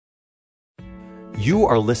You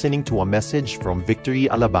are listening to a message from Victory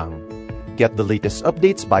Alabang. Get the latest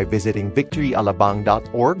updates by visiting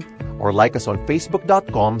victoryalabang.org or like us on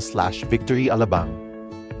facebook.com/victoryalabang.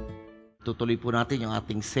 Tutuloy po natin yung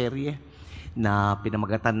ating serye na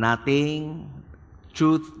pinamagatan nating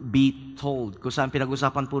Truth Be Told, kung saan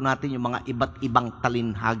pinag-usapan po natin yung mga iba't ibang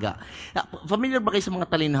talinhaga. Familiar ba kayo sa mga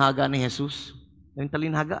talinhaga ni Jesus? Yung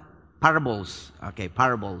talinhaga? Parables. Okay,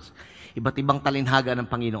 parables. Iba't ibang talinhaga ng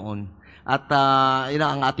Panginoon. At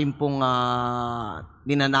ang ating pong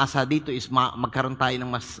ninanasa dito is magkaroon tayo ng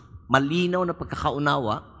mas malinaw na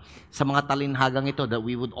pagkakaunawa sa mga talinhagang ito, that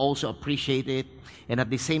we would also appreciate it, and at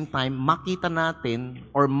the same time, makita natin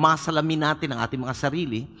or masalamin natin ang ating mga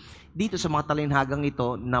sarili dito sa mga talinhagang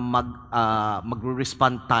ito na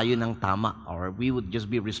magre-respond tayo ng tama, or we would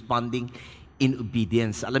just be responding in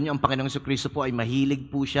obedience. Alam niyo, ang Panginoong Jesucristo po ay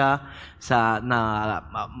mahilig po siya sa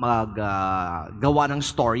maggawa ng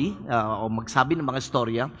story o magsabi ng mga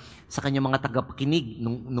storya sa kanyang mga tagapakinig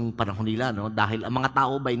nung panahon nila, no? Dahil ang mga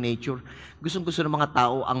tao by nature, gustong-gusto ng mga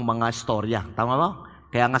tao ang mga storya. Tama ba?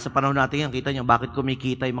 Kaya nga sa panahon natin yan, kita niyo bakit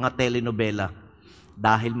kumikita yung mga telenovela?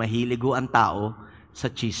 Dahil mahilig ang tao sa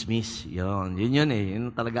chismis. Yun eh.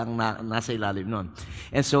 Yun talaga ang nasa ilalim nun.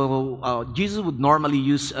 And so, Jesus would normally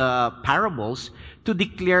use parables to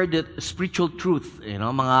declare the spiritual truth,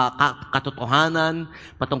 mga katotohanan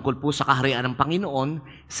patungkol po sa kaharian ng Panginoon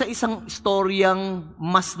sa isang istoryang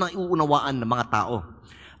mas naiunawaan ng mga tao.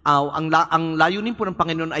 Ang layunin po ng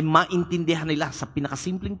Panginoon ay maintindihan nila sa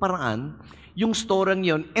pinakasimpleng paraan yung storyang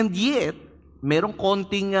yon, and yet, merong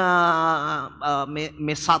konting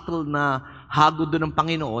may subtle na hagod doon ng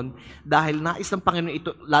Panginoon dahil nais ng Panginoon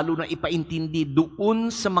ito lalo na ipaintindi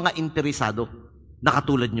doon sa mga interesado na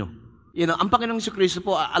katulad nyo. Ang Panginoong Jesucristo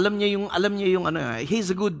po, alam niya yung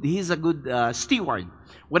he's a good steward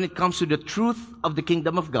when it comes to the truth of the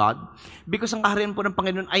kingdom of God, because ang kaharian po ng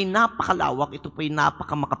Panginoon ay napakalawak, ito po ay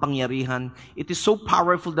napakamakapangyarihan. It is so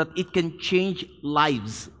powerful that it can change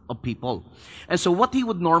lives of people. And so what he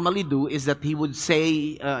would normally do is that he would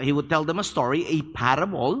tell them a story, a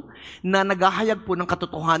parable, na naghahayag po ng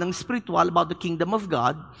katotohanan spiritual about the kingdom of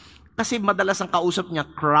God, kasi madalas ang kausap niya,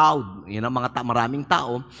 crowd, maraming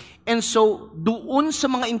tao. And so, doon sa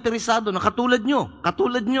mga interesado na katulad nyo,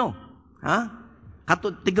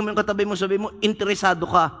 tignan mo yung katabi mo, sabi mo, interesado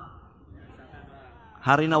ka.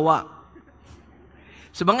 Harinawa.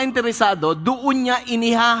 Sa mga interesado, doon niya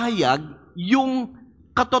inihahayag yung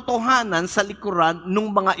katotohanan sa likuran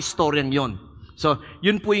ng mga istoryang yon. So,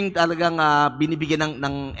 yun po yung talagang binibigyan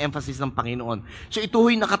ng emphasis ng Panginoon. So, ito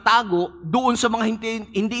ho'y nakatago doon sa mga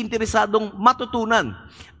hindi interesadong matutunan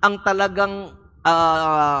ang talagang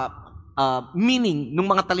meaning ng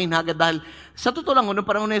mga talinhaga, dahil sa totoo lang, noong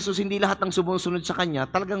panahon ni Jesus, hindi lahat ng sumusunod sa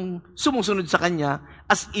Kanya talagang sumusunod sa Kanya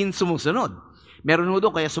as in sumusunod. Meron mo doon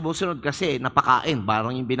kaya sumusunod kasi napakain.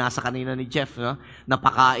 Parang yung binasa kanina ni Jeff,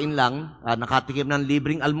 napakain lang, nakatikim ng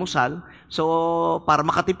libreng almusal. So, para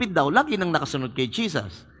makatipid daw, lagi nang nakasunod kay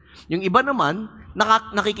Jesus. Yung iba naman,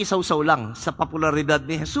 nakikisawsaw lang sa popularidad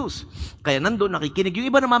ni Jesus. Kaya nandun nakikinig. Yung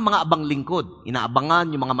iba naman, mga abang lingkod. Inaabangan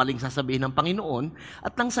yung mga maling sasabihin ng Panginoon.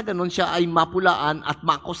 At lang sa ganun, siya ay mapulaan at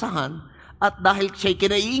makusahan. At dahil siya'y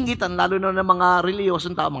kinaiingitan, lalo na ng mga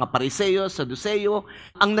reliyosong tao, mga Pariseo, Saduceo,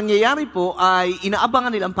 ang nangyayari po ay inaabangan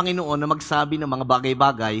nila ang Panginoon na magsabi ng mga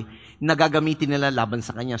bagay-bagay na gagamitin nila laban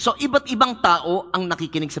sa Kanya. So, iba't ibang tao ang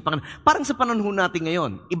nakikinig sa Panginoon. Parang sa panahon natin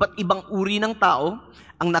ngayon, iba't ibang uri ng tao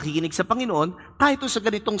ang nakikinig sa Panginoon, kahit sa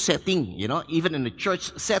ganitong setting, even in a church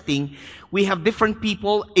setting, we have different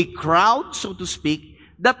people, a crowd, so to speak,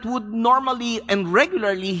 that would normally and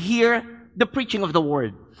regularly hear the preaching of the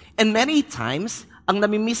Word. And many times, ang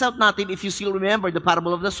nami-miss out natin, if you still remember the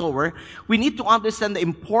parable of the sower, we need to understand the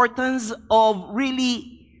importance of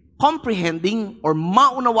really comprehending or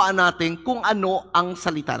maunawaan natin kung ano ang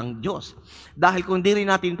salita ng Diyos. Dahil kung di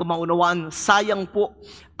rin natin ito maunawaan, sayang po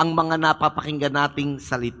ang mga napapakinggan nating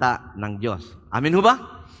salita ng Diyos. Amen ho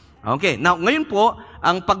ba? Okay, now ngayon po,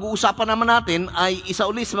 ang pag-uusapan naman natin ay isa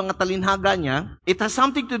ulit sa mga talinhaga niya. It has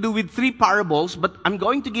something to do with 3 parables, but I'm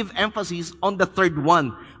going to give emphasis on the third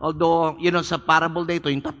one. Although, sa parable na ito,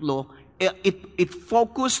 yung tatlo, it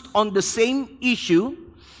focused on the same issue,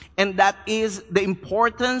 and that is the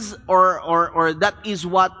importance or that is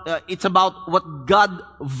what, it's about what God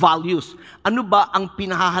values. Ano ba ang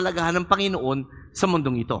pinahahalagahan ng Panginoon sa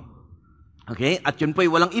mundong ito? Okay? At yun po ay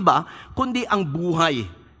walang iba, kundi ang buhay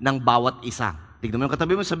ng bawat isa. Tignan mo yung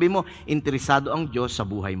katabi mo, sabi mo, interesado ang Diyos sa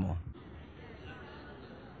buhay mo.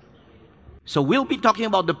 So we'll be talking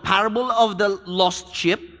about the parable of the lost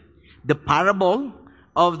sheep, the parable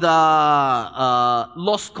of the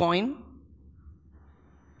lost coin,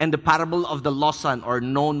 and the parable of the lost son, or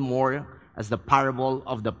known more as the parable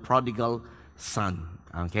of the prodigal son.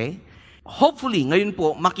 Okay? Hopefully, ngayon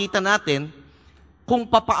po, makita natin kung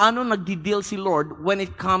papaano nagdi-deal si Lord when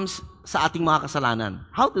it comes sa ating mga kasalanan.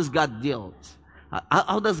 How does God deal?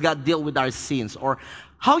 How does God deal with our sins? Or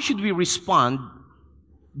how should we respond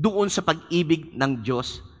doon sa pag-ibig ng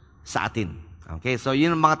Diyos sa atin? Okay, so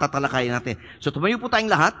yun ang mga tatalakayin natin. So tumayo po tayong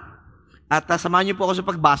lahat at samahan niyo po ako sa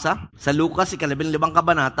pagbasa sa Lucas, 15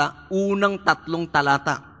 kabanata, unang 3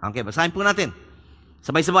 talata. Okay, basahin po natin.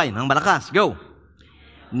 Sabay-sabay, ng malakas. Go!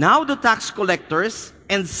 Now the tax collectors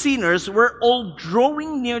and sinners were all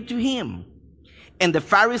drawing near to him. And the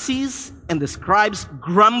Pharisees and the scribes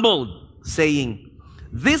grumbled, saying,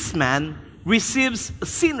 "This man receives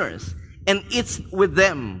sinners and eats with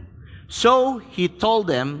them." So he told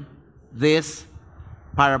them this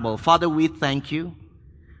parable. Father, we thank you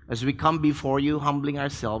as we come before you, humbling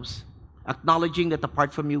ourselves, acknowledging that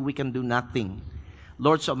apart from you, we can do nothing.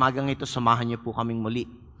 Lord, sa umagang ito, samahan niyo po kaming muli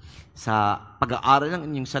sa pag-aaral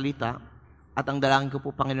ng inyong salita. At ang dalangin ko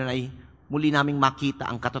po, Panginoon, ay muli naming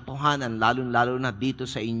makita ang katotohanan, lalo-lalo na dito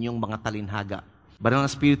sa inyong mga talinhaga. Banal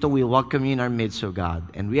na Espiritu, we welcome you in our midst, O God.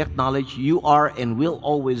 And we acknowledge you are and will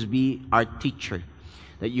always be our teacher.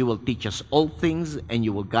 That you will teach us all things and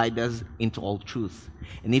you will guide us into all truth.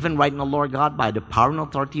 And even right now, Lord God, by the power and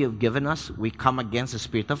authority you have given us, we come against the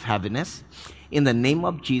spirit of heaviness. In the name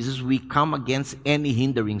of Jesus, we come against any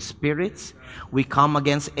hindering spirits. We come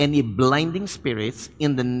against any blinding spirits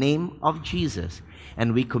in the name of Jesus.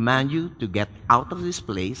 And we command you to get out of this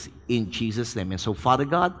place in Jesus' name. And so, Father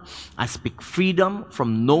God, I speak freedom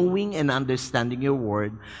from knowing and understanding your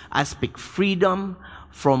word. I speak freedom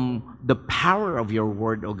from the power of your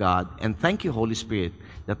word, O God. And thank you, Holy Spirit,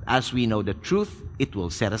 that as we know the truth, it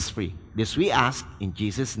will set us free. This we ask in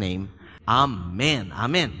Jesus' name. Amen.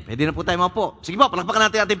 Amen. Pwede na po tayo mga po. Sige po, palakpakan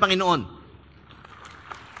natin ating Panginoon.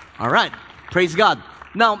 Alright. Praise God.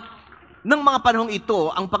 Now, nang mga panahong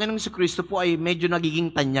ito, ang Panginoong Jesucristo po ay medyo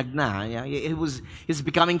nagiging tanyag na. He's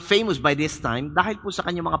becoming famous by this time dahil po sa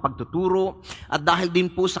kanyang mga pagtuturo at dahil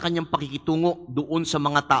din po sa kanyang pakikitungo doon sa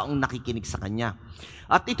mga taong nakikinig sa kanya.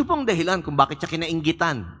 At ito pong dahilan kung bakit siya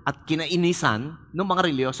kinainggitan at kinainisan ng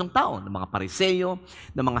mga reliyosong tao, ng mga Pariseyo,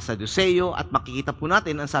 ng mga Saduseyo, at makikita po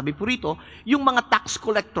natin, ang sabi po rito, yung mga tax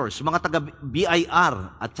collectors, mga taga-BIR,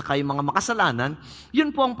 at saka yung mga makasalanan,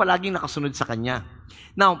 yun po ang palaging nakasunod sa kanya.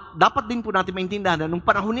 Now, dapat din po natin maintindihan na nung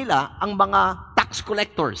panahon nila, ang mga tax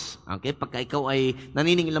collectors, okay, pagka ikaw ay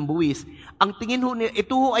naniningil ng buwis, ang tingin ho nila,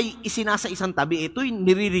 ito ho ay isinasa isang tabi, ito ay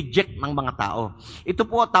nire-reject ng mga tao. Ito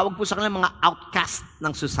po, tawag po sa kanila mga outcast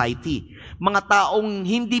ng society. Mga taong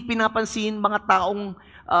hindi pinapansin, mga taong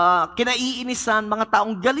kinaiinisan, mga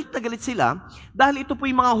taong galit na galit sila, dahil ito po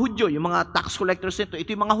yung mga Hudyo, yung mga tax collectors nito,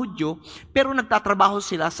 ito yung mga Hudyo, pero nagtatrabaho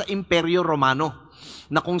sila sa Imperyo Romano,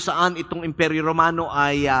 na kung saan itong Imperyo Romano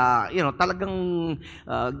ay talagang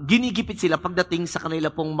ginigipit sila pagdating sa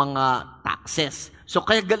kanila pong mga taxes. So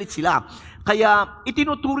kaya galit sila. Kaya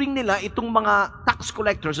itinuturing nila itong mga tax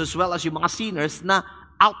collectors as well as yung mga sinners na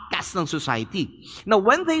outcast ng society. Now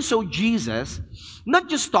when they saw Jesus,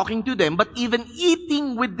 not just talking to them but even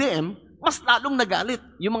eating with them, mas lalong nagalit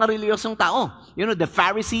yung mga reliyosong tao. The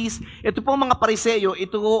Pharisees, ito po mga Pariseyo,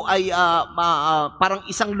 ito ay parang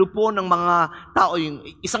isang lupo ng mga tao, yung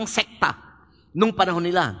isang sekta nung panahon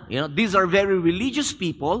nila. These are very religious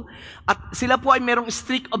people at sila po ay merong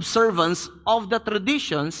strict observance of the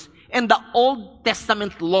traditions and the Old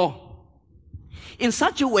Testament law. In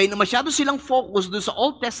such a way na masyado silang focus doon sa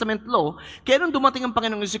Old Testament law, kaya nung dumating ang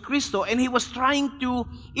Panginoong Jesucristo and He was trying to,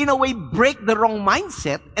 in a way, break the wrong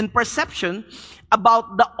mindset and perception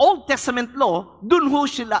about the Old Testament law, doon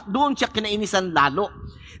siya kinainisan lalo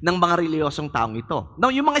ng mga reliyosong taong ito.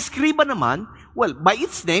 Now, yung mga eskriba naman, well, by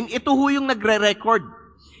its name, ito ho yung nagre-record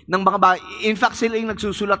ng mga in fact, sila yung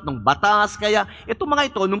nagsusulat ng batas, kaya ito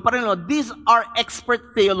mga ito, nung parang these are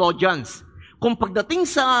expert theologians. Kung pagdating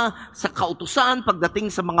sa kautusan,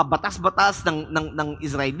 pagdating sa mga batas-batas ng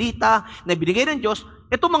Israelita na binigay ng Diyos,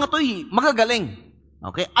 ito mga to'y magagaling.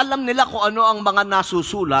 Okay? Alam nila kung ano ang mga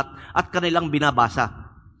nasusulat at kanilang binabasa.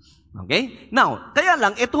 Okay? Now, kaya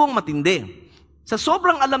lang, ito ang matindi. Sa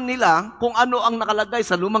sobrang alam nila kung ano ang nakalagay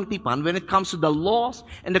sa lumang tipan when it comes to the laws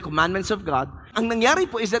and the commandments of God, ang nangyari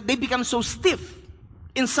po is that they become so stiff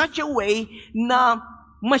in such a way na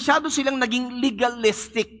masyado silang naging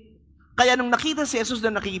legalistic. Kaya nung nakita si Jesus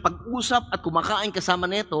na nakikipag-usap at kumakain kasama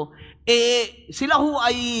nito, sila ho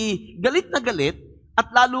ay galit na galit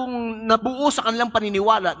at lalong nabuo sa kanilang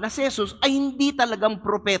paniniwala na si Jesus ay hindi talagang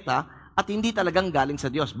propeta at hindi talagang galing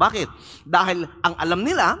sa Diyos. Bakit? Dahil ang alam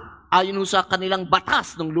nila, ayon ho sa kanilang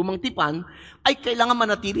batas ng lumang tipan, ay kailangan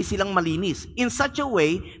manatili silang malinis. In such a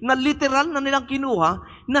way na literal na nilang kinuha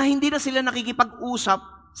na hindi na sila nakikipag-usap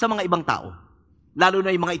sa mga ibang tao. Lalo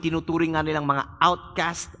na yung mga itinuturing nga nilang mga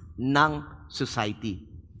outcast ng society.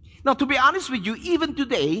 Now, to be honest with you, even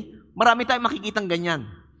today, marami tayong makikitang ganyan.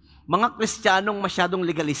 Mga Kristiyanong masyadong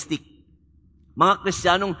legalistic. Mga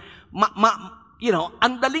Kristiyanong,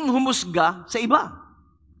 ang daling humusga sa iba.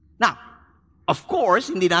 Now, of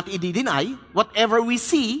course, hindi natin i-deny, whatever we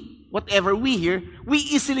see, whatever we hear, we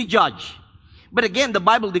easily judge. But again, the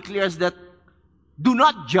Bible declares that, do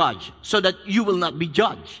not judge so that you will not be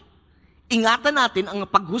judged. Ingatan natin ang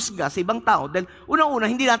paghusga sa ibang tao dahil unang-una,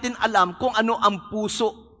 hindi natin alam kung ano ang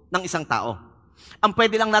puso ng isang tao. Ang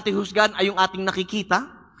pwede lang natin husgahan ay yung ating nakikita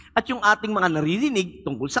at yung ating mga naririnig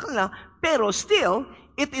tungkol sa kanila, pero still,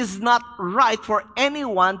 it is not right for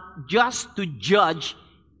anyone just to judge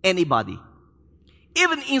anybody.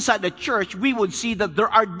 Even inside the church, we would see that there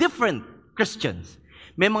are different Christians.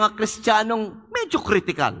 May mga Kristiyanong medyo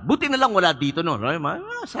critical. Buti na lang wala dito, no?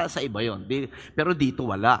 Sa iba yon. Pero dito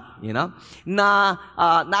wala. You know?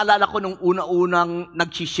 Naalala ko nung una-unang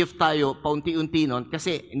nag-shift tayo paunti-unti nun,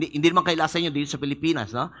 kasi hindi naman kailasan nyo dito sa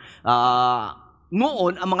Pilipinas. No?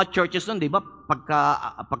 Noon, ang mga churches nun, di ba,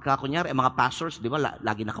 pagka kunyari, mga pastors, di ba,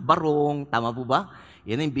 lagi nakabarong, tama po ba?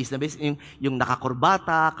 Yan yung business, yung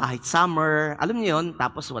nakakurbata, kahit summer, alam niyo yun,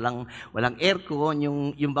 tapos walang aircon,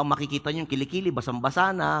 yung bang makikita niyo, yung kilikili,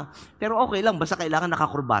 basang-basa na, pero okay lang, basta kailangan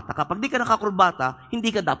nakakurbata. Kapag di ka nakakurbata,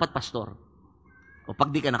 hindi ka dapat pastor. O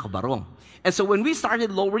pag di ka nakabarong. And so when we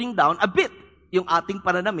started lowering down a bit yung ating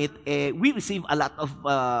pananamit, we received a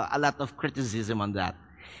lot of criticism on that.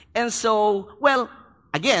 And so, well,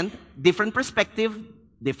 again, different perspective,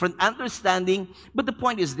 different understanding, but the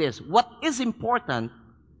point is this: what is important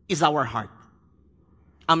is our heart.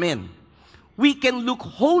 Amen. We can look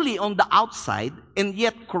holy on the outside and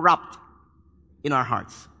yet corrupt in our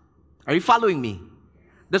hearts. Are you following me?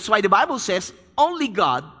 That's why the Bible says only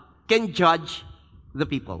God can judge the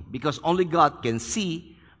people, because only God can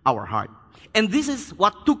see our heart. And this is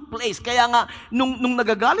what took place. Kaya nga, nung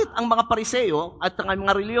nagagalit ang mga Pariseo at ang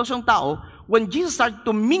mga reliyosong tao, when Jesus started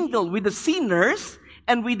to mingle with the sinners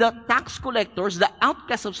and with the tax collectors, the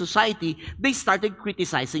outcasts of society, they started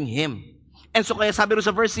criticizing Him. And so kaya sabi rin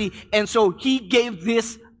sa verse, and so He gave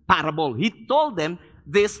this parable. He told them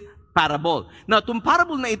this parable. Now, itong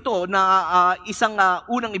parable na ito, na isang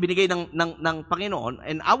unang ibinigay ng Panginoon,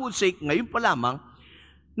 and I would say, ngayon pa lamang,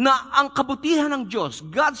 na ang kabutihan ng Diyos,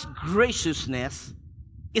 God's graciousness,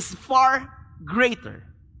 is far greater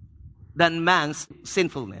than man's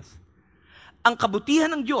sinfulness. Ang kabutihan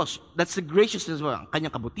ng Diyos, that's the graciousness, ang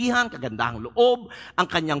kanyang kabutihan, kagandahang loob, ang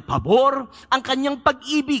kanyang pabor, ang kanyang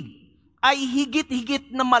pag-ibig, ay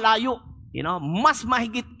higit-higit na malayo. You know, mas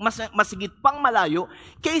higit pang malayo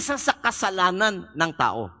kaysa sa kasalanan ng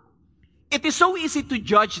tao. It is so easy to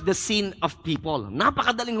judge the sin of people.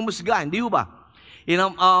 Napakadaling humusga, hindi ba? You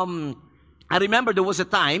know, I remember there was a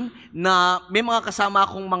time na may mga kasama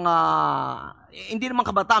akong mga, hindi naman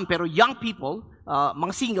kabataan, pero young people,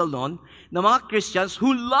 mga single noon, na mga Christians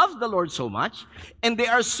who love the Lord so much, and they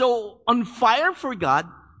are so on fire for God.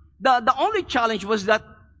 The only challenge was that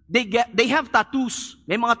they have tattoos.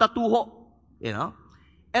 May mga tattoo, you know.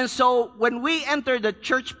 And so, when we enter the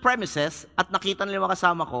church premises, at nakita nila yung mga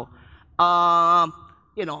kasama ko,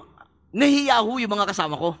 you know, nahiya ho yung mga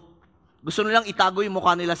kasama ko. Gusto nilang itago yung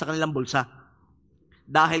mukha nila sa kanilang bulsa.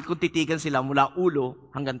 Dahil kung titigan sila mula ulo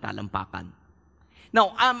hanggang talampakan.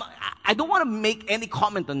 Now, I don't want to make any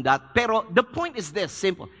comment on that, pero the point is this,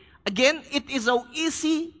 simple. Again, it is so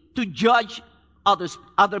easy to judge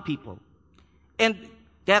other people. And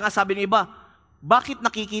kaya nga sabi ng iba, bakit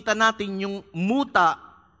nakikita natin yung muta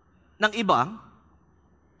ng iba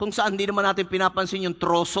kung saan hindi naman natin pinapansin yung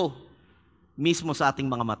troso mismo sa ating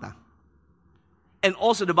mga mata? And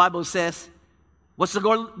also the Bible says, what's the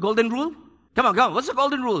golden rule? Come on. What's the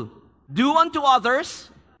golden rule? Do unto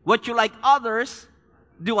others what you like others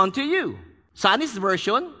do unto you. Sunny's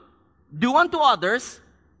version, do unto others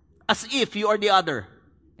as if you are the other.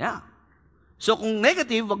 Yeah. So kung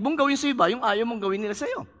negative, wag mong gawin sa iba yung ayaw mong gawin nila sa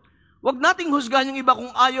iyo. Wag nating husgahan yung iba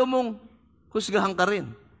kung ayaw mong husgahan ka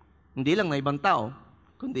rin. Hindi lang na ibang tao,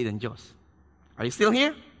 kundi ng Diyos. Are you still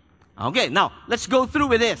here? Okay, now, let's go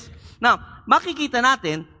through with this. Now, makikita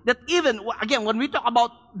natin that even, again, when we talk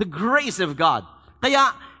about the grace of God,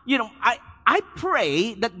 kaya, you know, I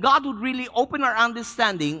pray that God would really open our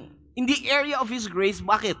understanding in the area of His grace.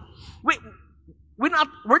 Bakit?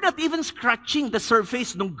 We're not even scratching the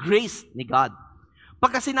surface ng grace ni God.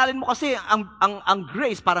 Pagka sinalin mo kasi, ang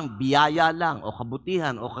grace parang biyaya lang, o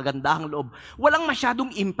kabutihan, o kagandahang loob. Walang masyadong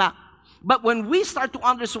impact. But when we start to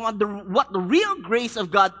understand what the real grace of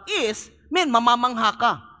God is, mamamangha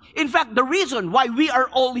ka. In fact, the reason why we are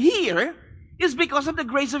all here is because of the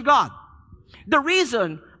grace of God. The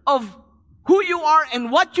reason of who you are and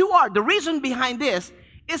what you are, the reason behind this,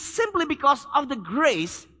 is simply because of the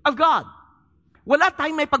grace of God. Wala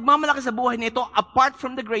tayong may pagmamalaki sa buhay nito apart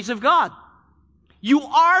from the grace of God. You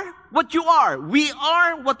are what you are. We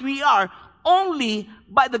are what we are only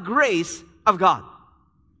by the grace of God.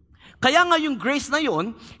 Kaya nga yung grace na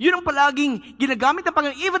yun ang palaging ginagamit ng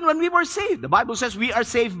Panginoon even when we were saved. The Bible says we are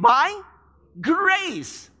saved by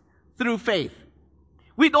grace through faith.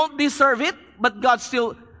 We don't deserve it, but God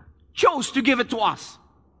still chose to give it to us.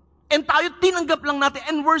 And tayo tinanggap lang natin,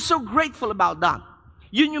 and we're so grateful about that.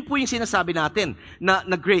 Yun po yung sinasabi natin na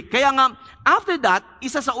great. Kaya nga, after that,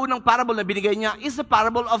 isa sa unang parable na binigay niya is the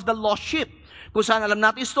parable of the lost sheep. Kung saan alam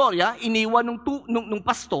natin istorya, iniwan nung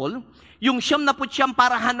pastol, yung 99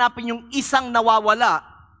 para hanapin yung isang nawawala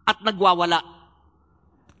at nagwawala.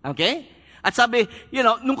 Okay? At sabi,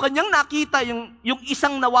 nung kanyang nakita yung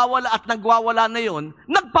isang nawawala at nagwawala na yon,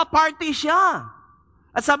 nagpa-party siya.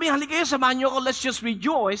 At sabi, halika kayo, samahan niyo ako, let's just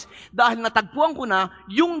rejoice dahil natagpuan ko na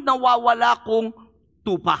yung nawawala kong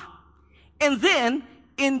tupa. And then,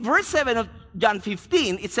 in verse 7 of John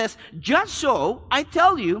 15, it says, just so, I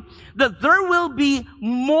tell you, that there will be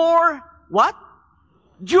more, what?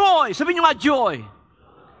 Joy. Sabi niyo nga, joy.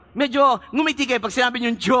 Medyo ngumiti kayo pag sinabi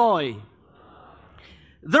niyo joy.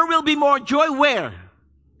 There will be more joy where?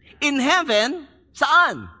 In heaven,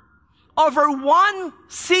 saan? Over one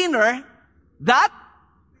sinner that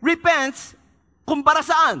repents, kumpara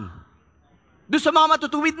saan? Doon sa mga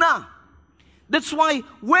matutuwid na. That's why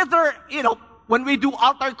whether, when we do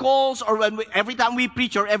altar calls or every time we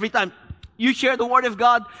preach or every time you share the Word of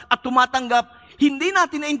God at tumatanggap, hindi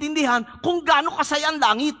natin naintindihan kung gaano kasaya ang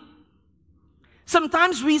langit.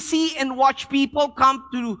 Sometimes we see and watch people come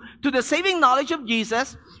to the saving knowledge of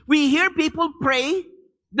Jesus. We hear people pray,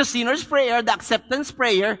 the sinner's prayer, the acceptance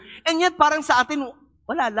prayer, and yet parang sa atin,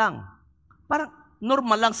 wala lang. Parang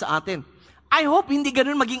normal lang sa atin. I hope hindi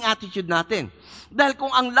ganun maging attitude natin. Dahil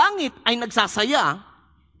kung ang langit ay nagsasaya,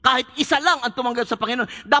 kahit isa lang ang tumanggap sa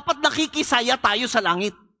Panginoon, dapat nakikisaya tayo sa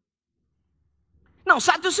langit. Now,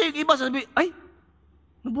 sad to say, yung iba sabi, ay,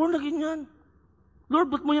 naborn again yan.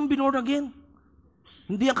 Lord, ba't mo yan binorn again?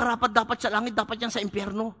 Hindi yan karapat dapat sa langit, dapat yan sa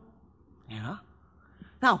impyerno. Yeah?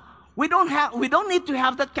 Now, we don't need to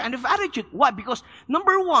have that kind of attitude. Why? Because,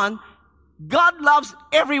 number one, God loves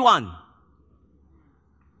everyone.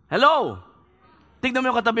 Hello? Tignan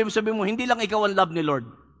mo yung katabi mo, sabi mo, hindi lang ikaw ang love ni Lord.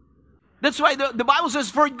 That's why the Bible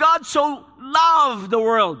says, for God so loved the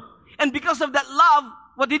world. And because of that love,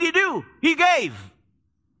 what did He do? He gave.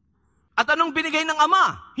 At anong binigay ng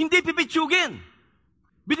Ama? Hindi pipitsugin.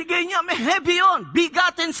 Binigay niya, may heavy yun,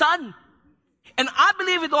 begotten Son. And I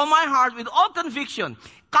believe with all my heart, with all conviction,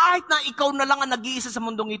 kahit na ikaw na lang ang nag-iisa sa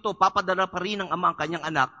mundong ito, papadala pa rin ng Ama ang kanyang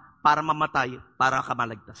anak para mamatay, para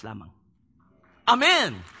kamalagtas lamang.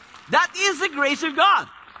 Amen. That is the grace of God.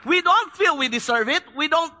 We don't feel we deserve it. We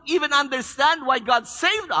don't even understand why God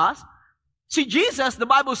saved us. See, Jesus, the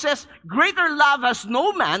Bible says, greater love has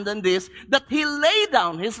no man than this, that He laid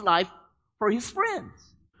down His life for His friends.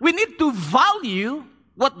 We need to value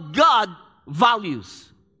what God values.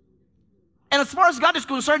 And as far as God is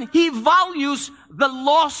concerned, He values the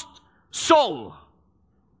lost soul.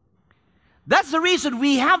 That's the reason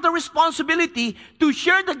we have the responsibility to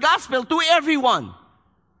share the gospel to everyone.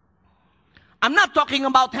 I'm not talking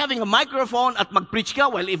about having a microphone at mag-preach ka.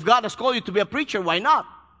 Well, if God has called you to be a preacher, why not?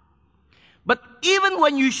 But even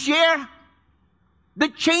when you share the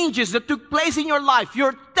changes that took place in your life,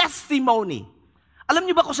 your testimony. Alam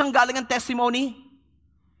niyo ba kung saan galing ang testimony?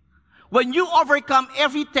 When you overcome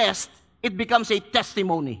every test, it becomes a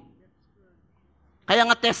testimony. Kaya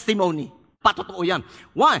nga testimony. Patotoo yan.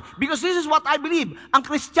 Why? Because this is what I believe. Ang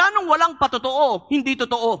Kristiyanong walang patotoo, hindi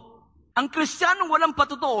totoo. Ang Kristiyanong walang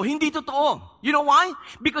patotoo, hindi totoo. You know why?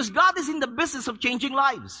 Because God is in the business of changing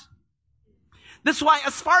lives. That's why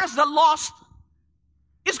as far as the lost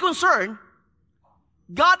is concerned,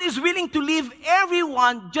 God is willing to leave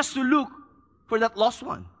everyone just to look for that lost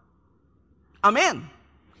one. Amen.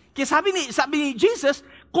 Kaya sabi ni Jesus,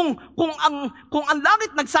 kung ang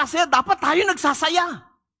langit nagsasaya, dapat tayo nagsasaya.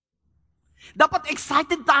 Dapat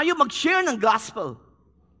excited tayo mag-share ng gospel.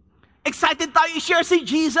 Excited tayo i-share si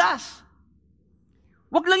Jesus.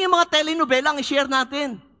 Wag lang yung mga telenovela ang i-share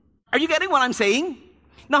natin. Are you getting what I'm saying?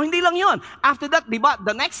 Now, hindi lang yon. After that, di ba,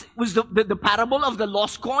 the next was the parable of the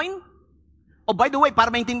lost coin. Oh, by the way,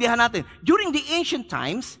 para maintindihan natin, during the ancient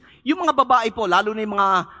times, yung mga babae po, lalo na yung mga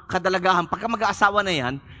kadalagahan, pagka mag-aasawa na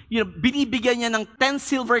yan, binibigyan niya ng 10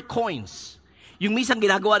 silver coins. Yung minsan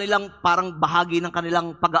ginagawa nilang parang bahagi ng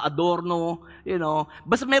kanilang pag-aadorno,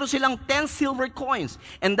 Basta meron silang 10 silver coins.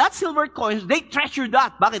 And that silver coins, they treasure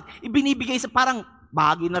that. Bakit? Ibinibigay sa parang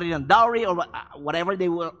bahagi na rin ng dowry or whatever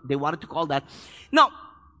they wanted to call that. Now,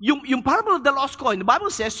 yung parable of the lost coin, the Bible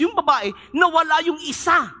says, yung babae, nawala yung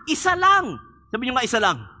isa. Isa lang. Sabi niyo nga, isa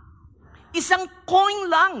lang. Isang coin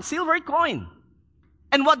lang, silver coin.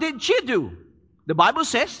 And what did she do? The Bible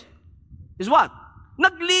says, is what?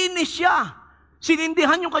 Naglinis siya.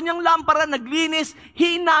 Sinindihan yung kanyang lampara, naglinis,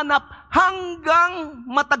 hinanap, hanggang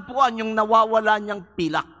matagpuan yung nawawala niyang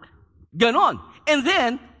pilak. Ganon. And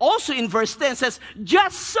then, also in verse 10 says,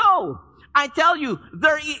 just so, I tell you,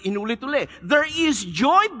 inulit-ulit, there is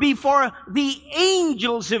joy before the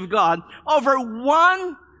angels of God over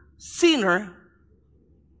one sinner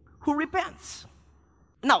who repents.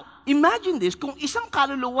 Now, imagine this, kung isang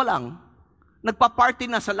kaluluwa lang, nagpa-party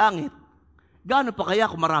na sa langit, gaano pa kaya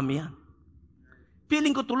kung marami yan?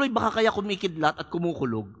 Feeling ko tuloy, baka kaya kumikidlat at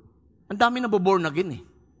kumukulog. Ang dami na born again eh.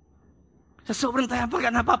 Sa sobrang taya, pagka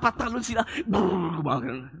napapatalon sila,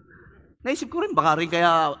 gumagano. Naisip ko rin, baka rin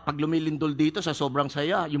kaya pag lumilindol dito sa sobrang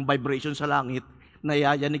saya, yung vibration sa langit,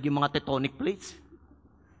 nayayanig yung mga tectonic plates.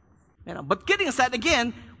 But kidding aside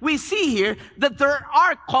again, we see here that there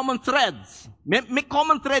are common threads. May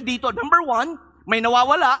common thread dito. Number 1, may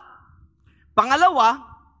nawawala. Pangalawa,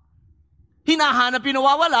 hinahanap yung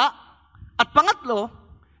nawawala. At pangatlo,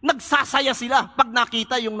 nagsasaya sila pag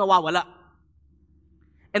nakita yung nawawala.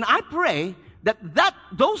 And I pray that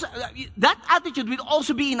attitude will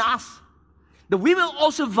also be in us. That we will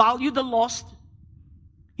also value the lost.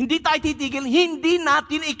 Hindi tayo titigil, hindi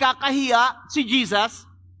natin ikakahiya si Jesus.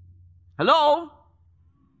 Hello?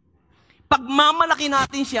 Pagmamalaki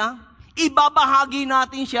natin siya, ibabahagi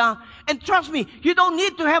natin siya. And trust me, you don't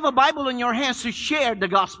need to have a Bible in your hands to share the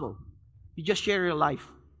gospel. You just share your life.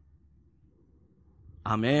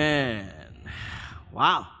 Amen.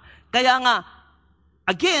 Wow. Kaya nga,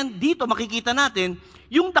 again, dito makikita natin,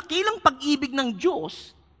 yung dakilang pag-ibig ng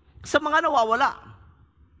Diyos sa mga nawawala.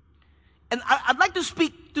 And I'd like to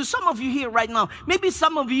speak to some of you here right now. Maybe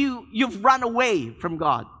some of you, you've run away from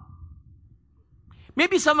God.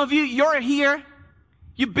 Maybe some of you, you're here,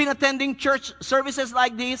 you've been attending church services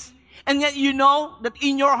like this, and yet you know that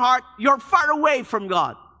in your heart, you're far away from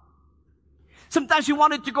God. Sometimes you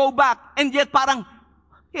wanted to go back, and yet parang,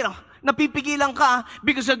 napipigilan ka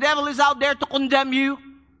because the devil is out there to condemn you.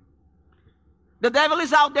 The devil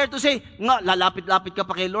is out there to say, lalapit-lapit ka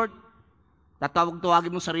pa kay Lord.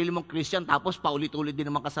 Tatawag-tawagin mo sarili mong Christian, tapos paulit-ulit din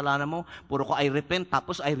naman kasalanan mo. Puro ko I repent,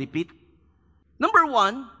 tapos I repeat. Number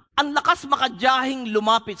 1, ang lakas makadyahing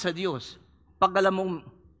lumapit sa Diyos pag alam mong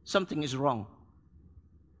something is wrong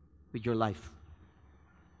with your life.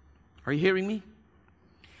 Are you hearing me?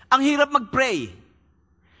 Ang hirap mag-pray.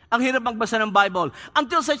 Ang hirap magbasa ng Bible.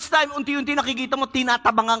 Until such time, unti-unti nakikita mo,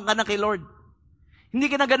 tinatabangan ka na kay Lord.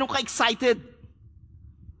 Hindi ka na ganun ka-excited.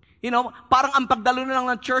 Parang ang pagdalo na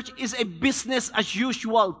lang ng church is a business as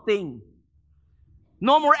usual thing.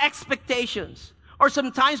 No more expectations. Or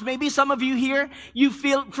sometimes, maybe some of you here, you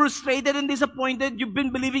feel frustrated and disappointed. You've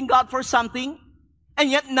been believing God for something,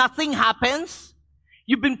 and yet nothing happens.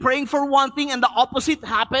 You've been praying for one thing, and the opposite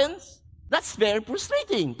happens. That's very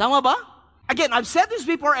frustrating. Tama ba? Again, I've said this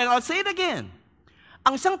before, and I'll say it again.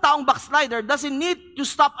 Ang isang taong backslider doesn't need to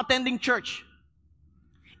stop attending church.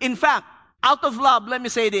 In fact, out of love, let me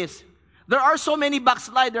say this. There are so many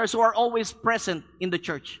backsliders who are always present in the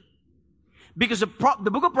church. Because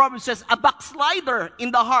the book of Proverbs says, a backslider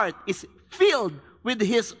in the heart is filled with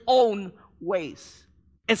his own ways.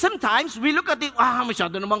 And sometimes, we look at it,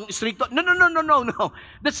 masyado namang stricto. No.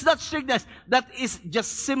 That's not strictness. That is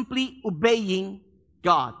just simply obeying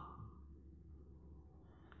God.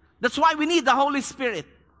 That's why we need the Holy Spirit.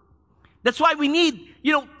 That's why we need,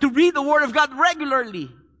 to read the Word of God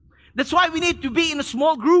regularly. That's why we need to be in a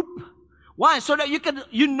small group. Why? So that you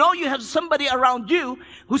have somebody around you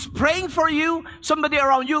who's praying for you, somebody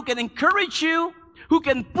around you who can encourage you, who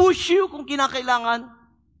can push you kung kinakailangan.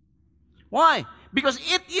 Why? Because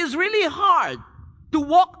it is really hard to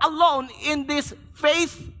walk alone in this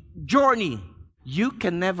faith journey. You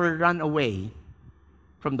can never run away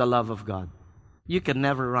from the love of God. You can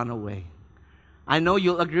never run away. I know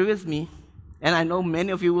you'll agree with me, and I know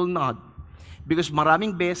many of you will not. Because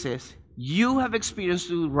maraming beses, you have experienced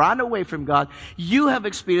to run away from God. You have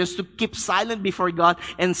experienced to keep silent before God,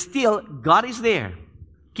 and still, God is there.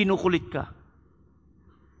 Kinukulit ka.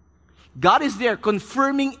 God is there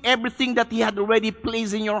confirming everything that He had already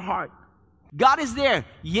placed in your heart. God is there.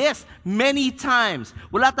 Yes, many times.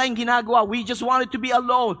 Wala tayong ginagawa. We just wanted to be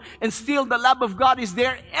alone. And still the love of God is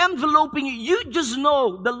there enveloping you. You just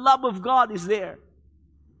know the love of God is there.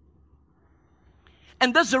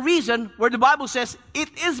 And that's the reason where the Bible says it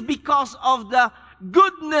is because of the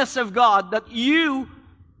goodness of God that you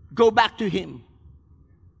go back to Him.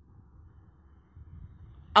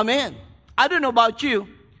 Amen. I don't know about you,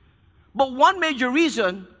 but one major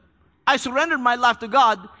reason I surrendered my life to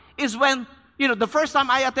God is when, the first time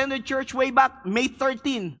I attended church way back, May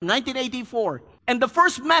 13, 1984. And the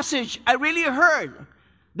first message I really heard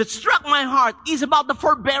that struck my heart is about the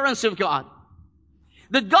forbearance of God.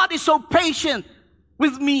 That God is so patient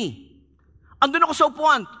with me. Andun ako sa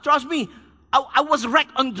upuan. Trust me, I was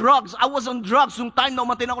wrecked on drugs. I was on drugs nung time na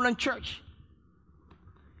umatin ako ng church.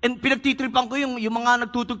 And pinagtitripan ko yung mga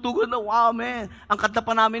nagtutugtugan na, wow, man, ang kanta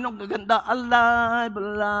pa namin nung gaganda, alive,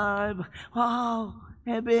 alive, wow,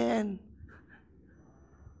 heaven.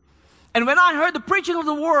 And when I heard the preaching of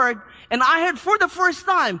the word, and I heard for the first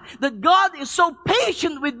time that God is so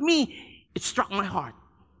patient with me, it struck my heart.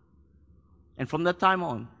 And from that time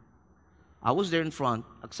on, I was there in front,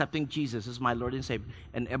 accepting Jesus as my Lord and Savior,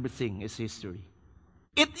 and everything is history.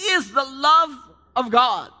 It is the love of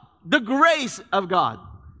God, the grace of God,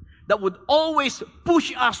 that would always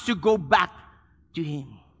push us to go back to Him.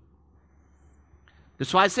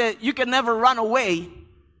 That's why I said you can never run away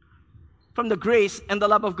from the grace and the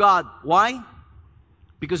love of God. Why?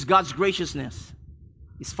 Because God's graciousness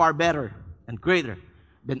is far better and greater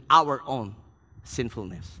than our own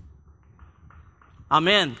sinfulness.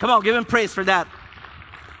 Amen. Come on, give Him praise for that.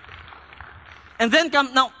 And then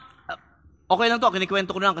now, okay lang to,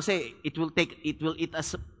 kinikwento ko na lang kasi it will eat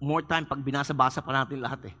us more time pag binasa-basa pa natin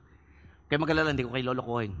lahat eh. Kaya mag-alala, hindi ko kayo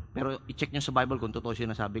lolokohin. Pero i-check nyo sa Bible kung totoo siya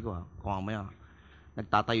nasabi ko. Kung mamaya,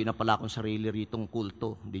 nagtatayo na pala akong sarili ritong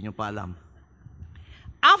kulto. Hindi nyo pa alam.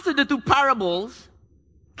 After the two parables,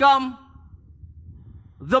 come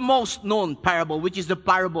the most known parable, which is the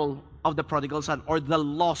parable of the prodigal son or the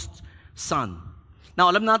lost son. Now,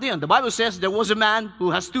 alam natin yun. The Bible says there was a man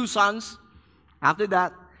who has two sons. After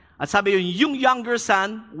that, at sabi yun, yung younger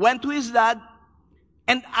son went to his dad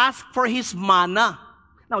and asked for his manna.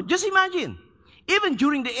 Now, just imagine, even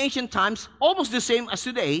during the ancient times, almost the same as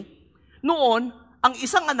today, noon, ang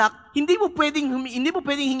isang anak, hindi mo pwedeng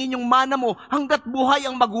hingin yung mana mo hanggat buhay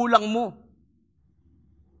ang magulang mo.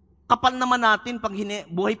 Kapal naman natin, pag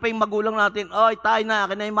buhay pa yung magulang natin, ay, tayo na,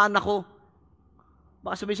 akin na yung mana ko.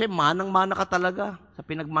 Baka sabihin sa'yo, manang-mana ka talaga sa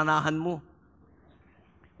pinagmanahan mo.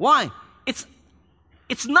 Why? It's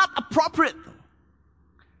not appropriate.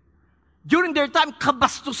 During their time,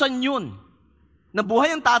 kabastusan yun.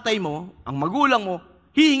 Nabuhay ang tatay mo, ang magulang mo,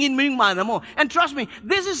 hihingin mo yung mana mo. And trust me,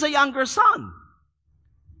 this is a younger son.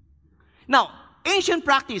 Now, ancient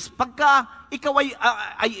practice, pagka ikaw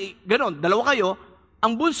ay ganon, dalawa kayo,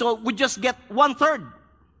 ang bunso would just get 1/3.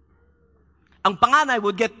 Ang panganay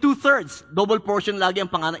would get 2/3. Double portion lagi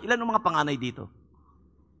ang panganay. Ilan ang mga panganay dito?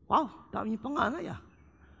 Wow, dami yung panganay ah.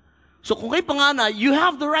 So kung kayo panganay, you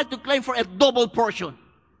have the right to claim for a double portion.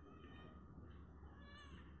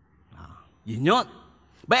 Yun yun.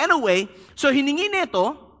 But anyway, so hiningi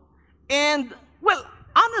nito, and, well,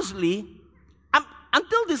 honestly,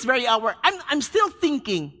 until this very hour, I'm still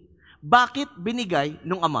thinking, bakit binigay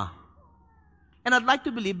nung ama? And I'd like to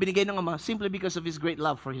believe, binigay ng ama simply because of His great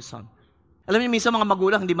love for His son. Alam niyo, minsan mga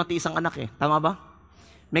magulang, hindi matiis ang anak eh. Tama ba?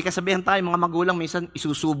 May kasabihan tayo, mga magulang, minsan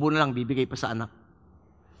isusubo na lang, bibigay pa sa anak.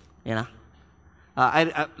 Yan na.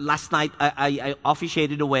 Last night, I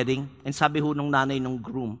officiated a wedding, and sabi ho nung nanay nung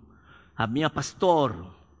groom, sabi niya, pastor,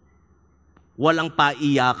 walang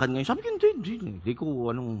paiyakan ngayon. Sabi ko,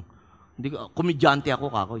 hindi ko, komedyante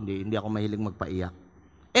ako, hindi ako mahilig magpaiyak.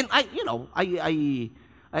 And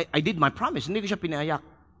I did my promise, hindi ko siya pinaiyak.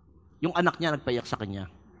 Yung anak niya nagpaiyak sa kanya.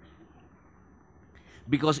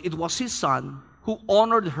 Because it was his son who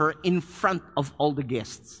honored her in front of all the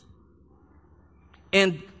guests.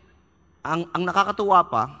 And ang nakakatuwa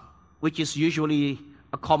pa, which is usually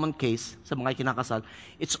a common case sa mga kinakasal,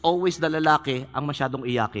 it's always the lalaki ang masyadong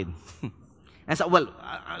iyakin. And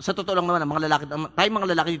sa totoo lang naman, tayong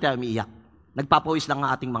mga lalaki hindi tayo umiiyak. Nagpapawis lang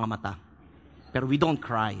ang ating mga mata. Pero we don't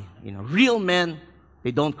cry. Real men,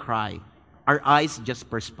 they don't cry. Our eyes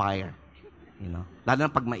just perspire. Lalo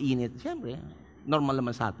na pag mainit, siyempre, normal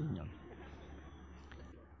naman sa atin yun.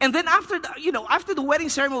 And then after the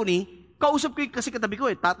wedding ceremony, kausap ko kasi katabi ko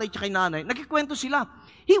tatay tsaka nanay, nagkikwento sila.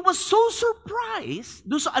 He was so surprised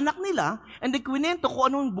doon sa anak nila, and then kwento ko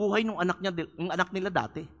anong buhay ng anak nila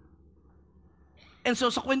dati. And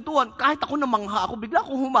so sa kwentuhan, kahit ako namangha ako, bigla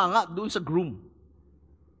akong humanga doon sa groom.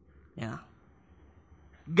 Yeah.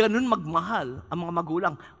 Ganun magmahal ang mga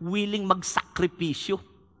magulang, willing magsakripisyo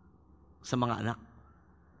sa mga anak.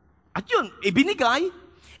 At yun, ibinigay.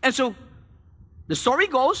 And so, the story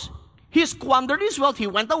goes, he squandered his wealth, he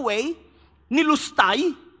went away,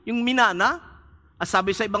 nilustay yung minana.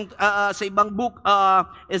 Sabi sa ibang book,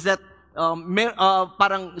 is that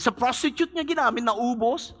parang sa prostitute niya ginamit,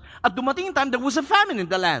 naubos. At dumating yung time, there was a famine in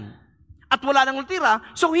the land. At wala nang natira,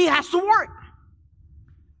 so he has to work.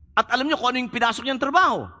 At alam niyo kung ano yung pinasok niyang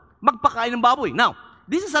trabaho? Magpakain ng baboy. Now,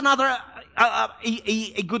 this is another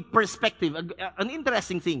a good perspective, an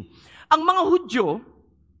interesting thing. Ang mga Hudyo,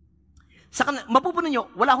 mapupunan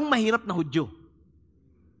niyo, wala akong mahirap na Hudyo.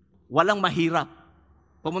 Walang mahirap.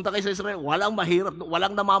 Pumunta kayo sa Israel, walang mahirap,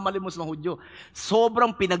 walang namamalimos ng Hudyo.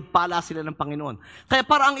 Sobrang pinagpala sila ng Panginoon. Kaya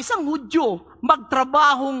para ang isang Hudyo,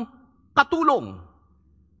 magtrabahong katulong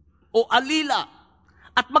o alila,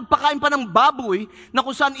 at magpakain pa ng baboy na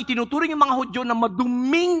kung saan itinuturing yung mga Hudyo na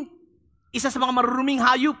maduming, isa sa mga maruruming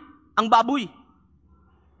hayop, ang baboy.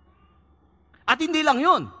 At hindi lang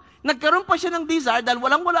yun. Nagkaroon pa siya ng desire dahil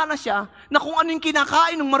walang-wala na siya na kung ano yung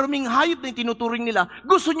kinakain ng maruming hayop na itinuturing nila,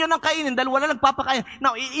 gusto niya nang kainin dahil wala nagpapakain.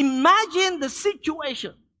 Now, imagine the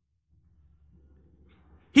situation.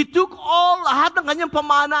 He took lahat ng kanyang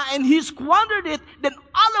pamana and he squandered it, then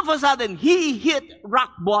all of a sudden, he hit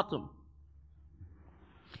rock bottom.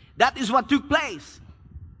 That is what took place.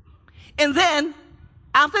 And then,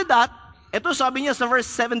 after that, ito sabi niya sa verse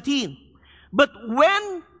 17, but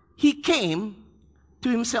when he came to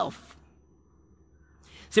himself.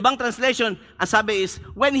 Sa ibang translation, ang sabi is,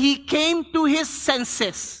 when he came to his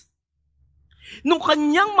senses. Nung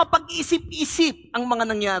kanyang mapag-isip-isip ang mga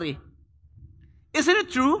nangyari. Isn't it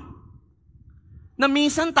true? Na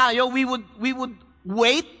minsan tayo, we would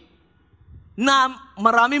wait na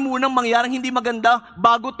marami munang mangyaring hindi maganda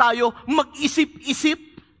bago tayo mag-isip-isip.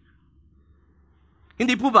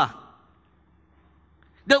 Hindi po ba?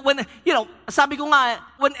 Sabi ko nga,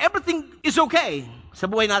 when everything is okay sa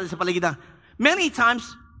buhay natin sa paligid, many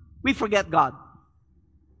times we forget God.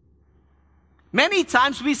 Many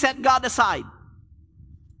times we set God aside.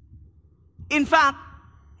 In fact,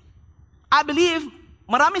 I believe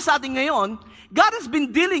marami sa atin ngayon, God has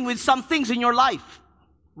been dealing with some things in your life.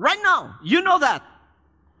 Right now, you know that.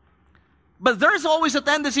 But there's always a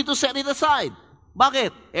tendency to set it aside.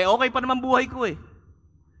 Bakit? Okay pa naman buhay ko eh.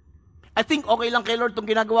 I think okay lang kay Lord itong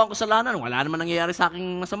ginagawa ko sa kasalanan. Wala naman nangyayari sa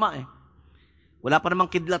aking masama eh. Wala pa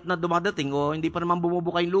namang kidlat na dumadating o hindi pa naman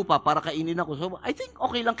bumubuka yung lupa para kainin ako. So, I think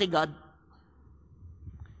okay lang kay God.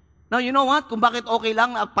 Now, you know what? Kung bakit okay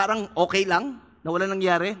lang, parang okay lang na wala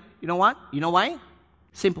nangyayari. You know what? You know why?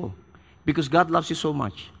 Simple. Because God loves you so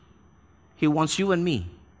much. He wants you and me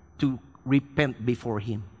to repent before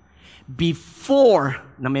Him. Before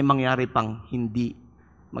na may mangyari pang hindi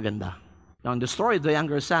maganda. Now, in the story of the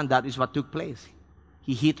younger son, that is what took place.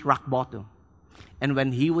 He hit rock bottom. And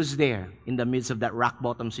when he was there, in the midst of that rock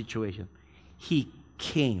bottom situation, he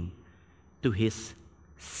came to his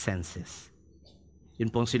senses. Yun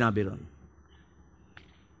pong sinabi ron.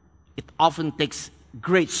 It often takes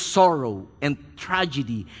great sorrow and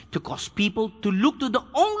tragedy to cause people to look to the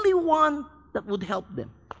only one that would help them.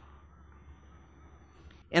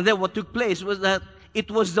 And then what took place was that it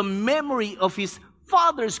was the memory of his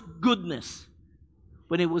father's goodness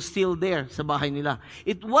when he was still there sa bahay nila.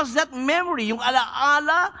 It was that memory, yung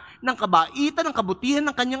alaala ng kabaitan, ng kabutihan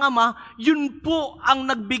ng kanyang ama, yun po ang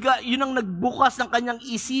yun ang nagbukas ng kanyang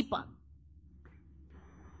isipan.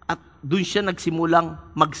 At doon siya nagsimulang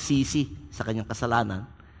magsisi sa kanyang kasalanan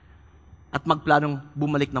at magplanong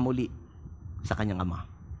bumalik na muli sa kanyang ama.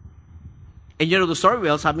 And you know the story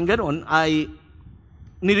well, sabing ganoon, ay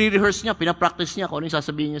nire-rehearse niya, pinapractice niya kung ano yung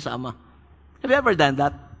sasabihin niya sa ama. Have you ever done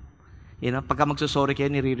that? Pagka magsasorry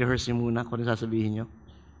kayo, nire-rehearse niyo muna kung ano yung sasabihin niyo.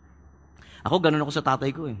 Ako, ganun ako sa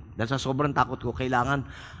tatay ko eh. Dahil sa sobrang takot ko, kailangan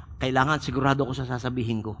sigurado ako sa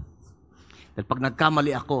sasabihin ko. Dahil pag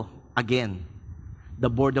nagkamali ako, again, the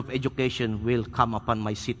board of education will come upon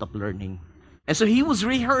my seat of learning. And so he was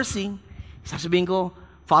rehearsing. Sasabihin ko,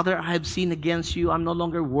 Father, I have sinned against you. I'm no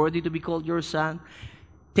longer worthy to be called your son.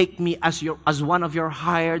 Take me as one of your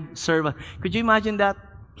hired servants. Could you imagine that?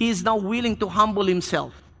 He is now willing to humble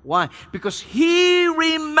himself. Why? Because he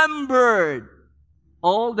remembered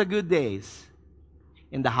all the good days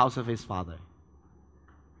in the house of his father.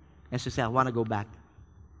 And so he said, I want to go back.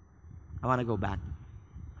 I want to go back.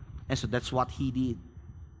 And so that's what he did.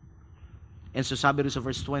 And so sabi rin sa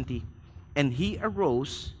verse 20, and he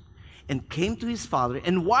arose and came to his father,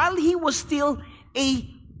 and while he was still a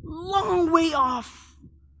long way off,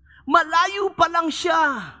 malayo pa lang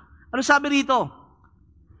siya. Ano sabi rito?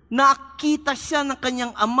 Nakita siya ng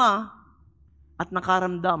kanyang ama at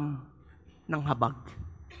nakaramdam ng habag.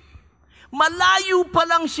 Malayo pa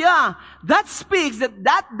lang siya. That speaks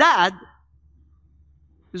that dad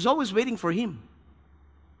is always waiting for him.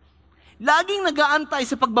 Laging nag-aantay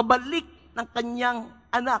sa pagbabalik ng kanyang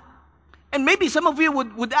anak. And maybe some of you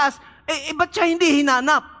would ask, ba't siya hindi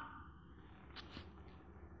hinanap?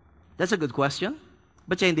 That's a good question.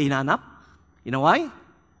 Ba't siya hindi hinanap? You know why?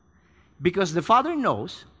 Because the father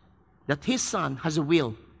knows that his son has a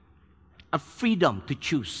will, a freedom to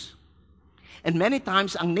choose. And many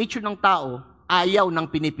times, ang nature ng tao, ayaw ng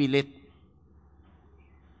pinipilit.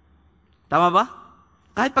 Tama ba?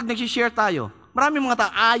 Kahit pag nag-share tayo, maraming mga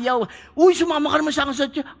tao, ayaw. Uy, sumama ka naman sa akin sa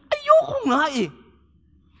church. Ayoko nga eh.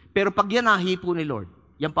 Pero pag yan nahipo ni Lord,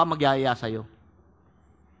 yan pa magyaya sa'yo.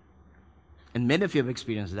 And many of you have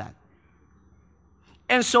experienced that.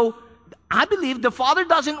 And so, I believe the father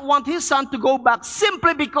doesn't want his son to go back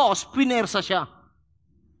simply because pinersa siya.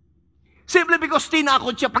 Simply because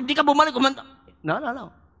tinakot siya. Pag di ka bumalik,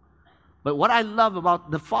 No. But what I love about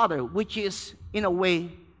the Father, which is, in a way,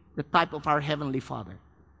 the type of our Heavenly Father,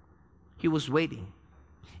 He was waiting.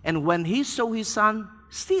 And when He saw His Son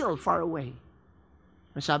still far away,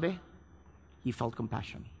 ano sabi? He felt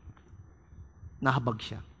compassion. Nahabag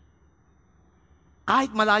siya.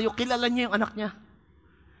 Kahit malayo, kilala niya yung anak niya.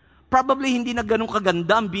 Probably hindi na ganun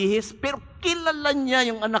kaganda ang bihis, pero kilala niya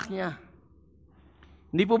yung anak niya.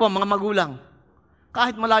 Hindi po ba mga magulang?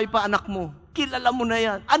 Kahit malayo pa anak mo, kilala mo na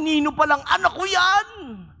yan. Anino pa lang, anak ko yan!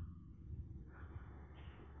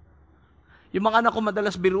 Yung mga anak ko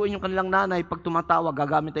madalas biruin yung kanilang nanay, pag tumatawag,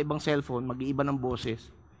 gagamit ng ibang cellphone, mag-iiba ng boses.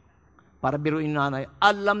 Para biruin yung nanay.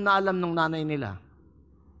 Alam na alam ng nanay nila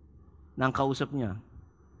na ang kausap niya,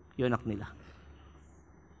 yung anak nila.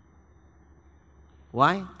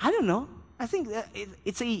 Why? I don't know. I think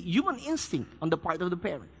it's a human instinct on the part of the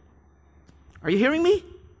parent. Are you hearing me?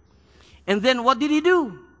 And then what did he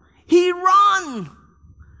do? He ran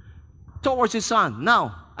towards his son.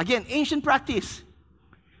 Now, again, ancient practice.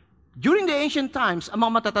 During the ancient times, ang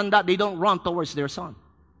mga matatanda, they don't run towards their son.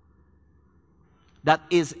 That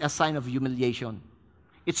is a sign of humiliation.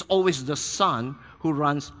 It's always the son who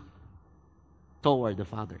runs toward the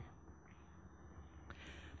father.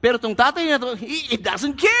 Pero itong tatay na ito, he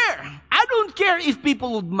doesn't care. I don't care if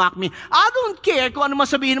people would mock me. I don't care kung ano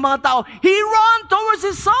masabihin ng mga tao. He ran towards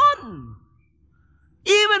his son.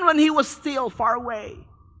 Even when he was still far away.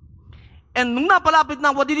 And nung napalapit na,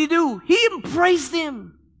 what did he do? He embraced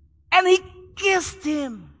him. And he kissed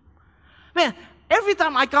him. Man, every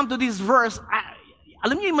time I come to this verse,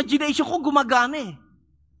 alam niyo, imagination ko gumagana eh.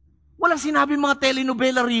 Walang sinabi mga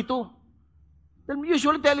telenovela rito.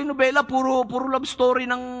 Usually, telenovela, puro love story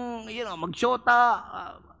ng, magsyota.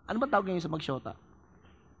 Ano ba tawag ngayon sa magsyota?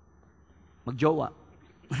 Magjowa.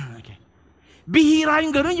 Okay. Bihira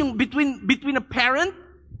yung gano'n, yung between a parent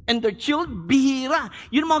and their child, bihira.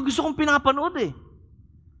 Yun ang mga gusto kong pinapanood eh.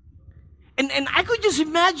 And I could just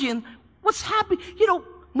imagine what's happening.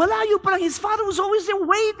 Malayo pa lang, his father was always there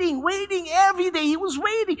waiting every day. He was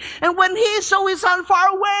waiting. And when he saw his son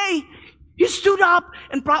far away, he stood up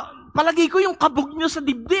and palagi ko yung kabog niya sa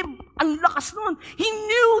dibdib. Ang lakas nun. He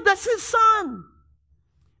knew that's his son.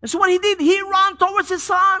 And so what he did, he ran towards his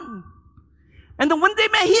son. And then when they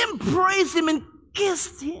met, he embraced him and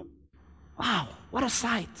kissed him. Wow, what a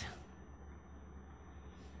sight.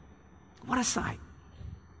 What a sight.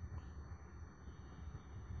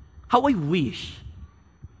 How I wish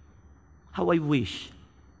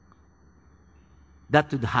that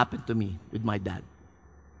would happen to me with my dad.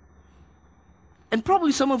 And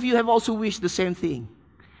probably some of you have also wished the same thing.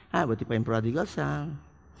 Buti pa yung prodigal son.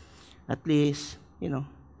 At least,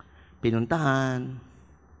 pinuntahan.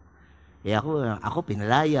 Ako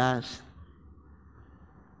pinalayas.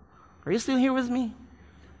 Are you still here with me?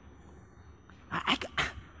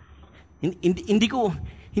 Hindi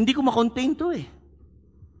ko ma-contain to eh.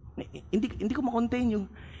 Hindi ko ma-contain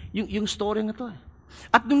yung story na to eh.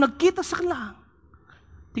 At nung nagkita sa kanila,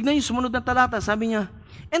 tignan yung sumunod na talata, sabi niya,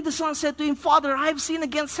 and the son said to him, Father, I have sinned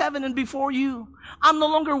against heaven and before you. I'm no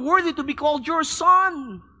longer worthy to be called your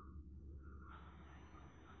son.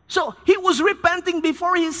 So, he was repenting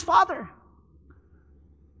before his father.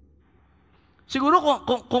 Siguro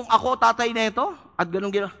kung ako tatay na ito, at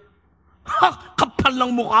ganun gina, kapal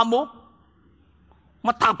lang mukha mo.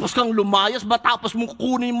 Matapos kang lumayas, matapos mong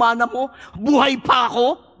kunin mana mo, buhay pa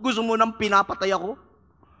ako, gusto mo nang pinapatay ako.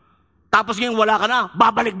 Tapos ngayon wala ka na,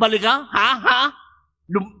 babalik-balik ka? Ha?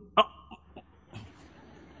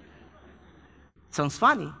 Sounds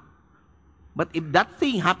funny. But if that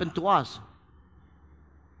thing happened to us,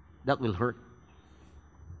 that will hurt.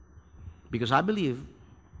 Because I believe,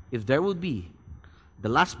 if there will be the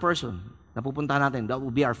last person na pupuntahan natin, that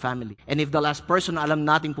will be our family. And if the last person na alam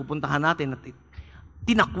natin pupuntahan natin, at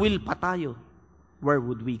tinakwil pa tayo, where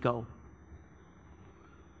would we go?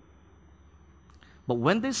 But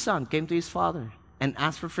when this son came to his father and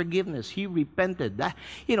asked for forgiveness, he repented. That,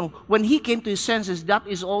 when he came to his senses, that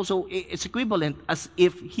is also, it's equivalent as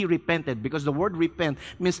if he repented, because the word repent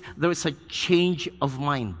means there is a change of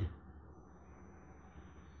mind.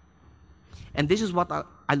 And this is what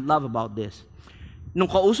I love about this. Nung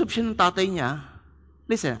kausap siya ng tatay niya,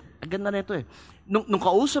 listen, ganda na ito eh. Nung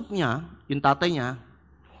kausap niya, yung tatay niya,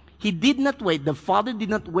 he did not wait, the father did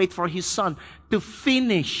not wait for his son to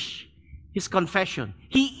finish his confession.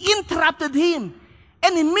 He interrupted him.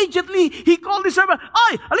 And immediately, he called his servant,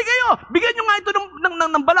 "Ay, halika kayo! Bigyan nyo nga ito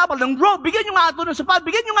ng balabal, ng robe. Bigyan nyo nga ito ng sapat.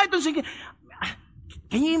 Bigyan nyo nga ito ng...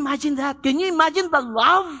 Can you imagine that? Can you imagine the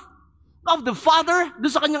love of the father doon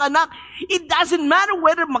sa kanyang anak? It doesn't matter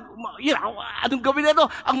whether, anong gawin na ito.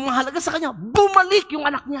 Ang mahalaga sa kanya, bumalik yung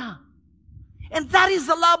anak niya. And that is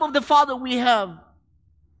the love of the father we have.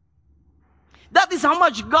 That is how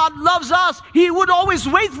much God loves us. He would always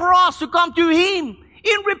wait for us to come to Him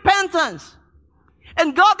in repentance.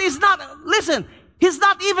 And God is not, listen, He's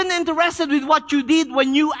not even interested with what you did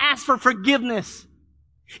when you asked for forgiveness.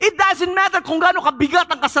 It doesn't matter kung gaano kabigat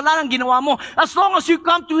ang kasalanan ginawa mo, as long as you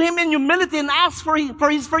come to Him in humility and ask for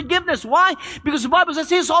His forgiveness. Why? Because the Bible says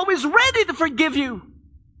He's always ready to forgive you.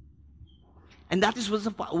 And that is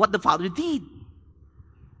what the Father did.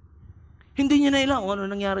 Hindi niya na ilang, ano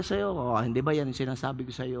nangyari sa'yo? Hindi ba yan yung sinasabi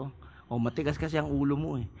ko sa'yo? Matigas kasi ang ulo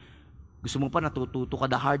mo eh. Gusto mo pa natututo ka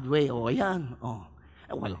the hard way. Ayan.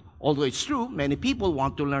 Well, although it's true, many people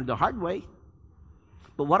want to learn the hard way.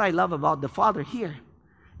 But what I love about the Father here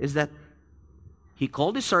is that He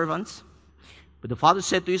called His servants, but the Father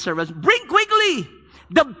said to His servants, "Bring quickly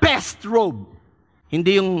the best robe."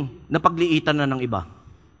 Hindi yung napagliitan na ng iba.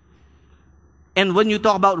 And when you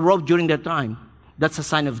talk about robe during that time, that's a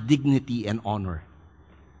sign of dignity and honor.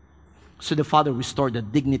 So the father restored the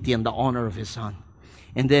dignity and the honor of his son.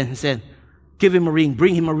 And then he said, "Give him a ring,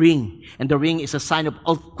 bring him a ring." And the ring is a sign of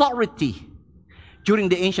authority. During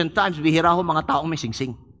the ancient times, bihira ho mga taong may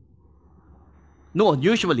singsing. Noon,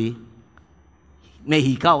 usually, may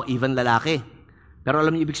hikaw, even lalaki. Pero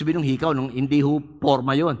alam niyo, ibig sabihin ng hikaw, nung hindi ho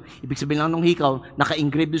forma yon. Ibig sabihin lang ng hikaw,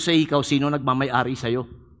 naka-engrave doon sa hikaw, sino nagmamay-ari sa'yo.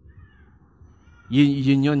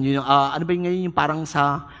 Yun. Ano ba ngayon yung parang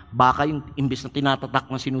sa baka, yung imbis na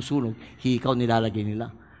tinatatak na sinusunog, hikaw nilalagay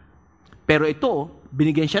nila. Pero ito,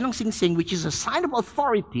 binigyan siya ng singsing, which is a sign of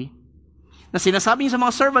authority, na sinasabi niya sa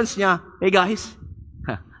mga servants niya, "Hey guys,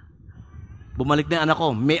 bumalik na yung anak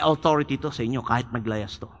ko, may authority to sa inyo, kahit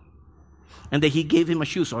maglayas to." And then He gave him a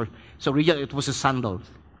shoes, so really it was a sandal.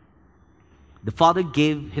 The father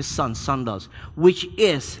gave his son sandals, which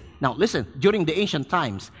is, now listen, during the ancient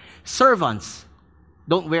times, servants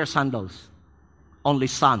don't wear sandals. Only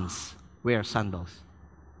sons wear sandals.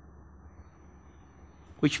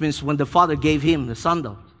 Which means when the father gave him the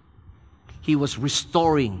sandal, he was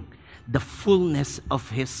restoring the fullness of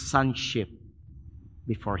his sonship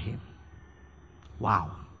before him.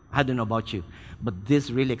 Wow. I don't know about you, but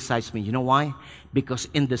this really excites me. You know why?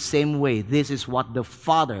 Because in the same way, this is what the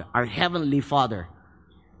Father, our Heavenly Father,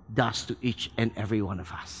 does to each and every one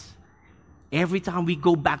of us. Every time we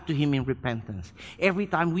go back to Him in repentance, every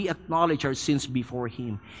time we acknowledge our sins before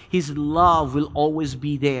Him, His love will always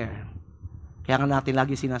be there. Kaya nga natin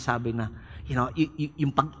lagi sinasabi na,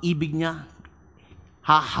 yung pag-ibig niya,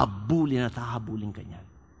 hahabulin at hahabulin ka niyan.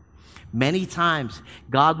 Many times,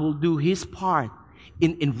 God will do His part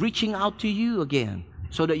in reaching out to you again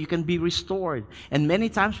so that you can be restored. And many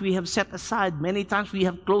times we have set aside, many times we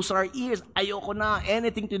have closed our ears. Ayoko na,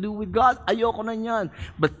 anything to do with God, ayoko na yan.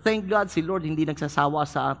 But thank God, si Lord hindi nagsasawa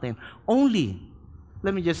sa atin. Only,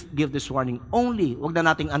 let me just give this warning, only, wag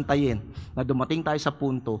na nating antayin na dumating tayo sa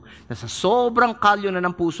punto na sa sobrang kalyo na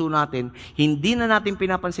ng puso natin, hindi na natin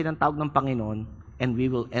pinapansin ang tawag ng Panginoon, and we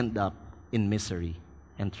will end up in misery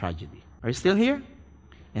and tragedy. Are you still here?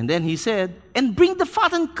 And then He said, "And bring the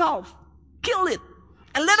fattened calf, kill it,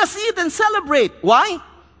 and let us eat and celebrate." Why?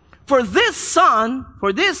 For this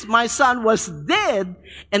my son was dead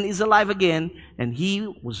and is alive again, and he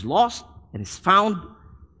was lost and is found,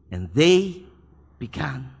 and they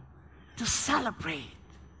began to celebrate.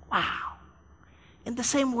 Wow. In the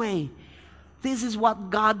same way, this is what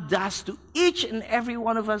God does to each and every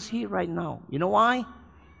one of us here right now. You know why?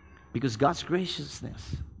 Because God's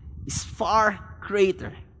graciousness is far greater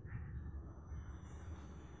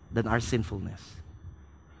than our sinfulness.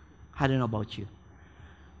 I don't know about you,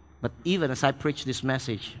 but even as I preach this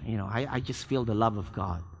message, I just feel the love of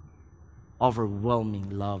God, overwhelming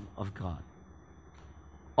love of God.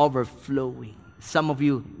 Overflowing. Some of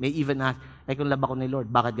you may even ask, kung love ako ni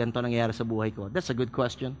Lord, bakit ganito nangyayari sa buhay ko? That's a good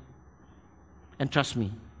question. And trust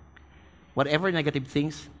me, whatever negative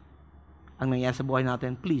things ang nangyayari sa buhay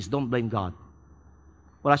natin, please don't blame God.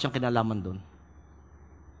 Wala siyang kinalaman doon.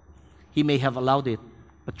 He may have allowed it,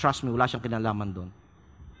 but trust me, wala siyang kinalaman doon.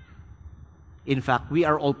 In fact, we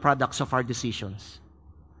are all products of our decisions.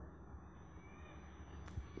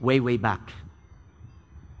 Way back.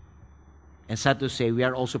 And sad to say, we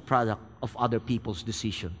are also product of other people's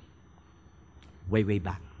decision. Way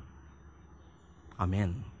back.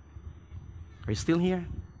 Amen. Are you still here?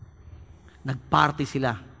 Nagparty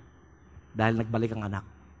sila dahil nagbalik ang anak.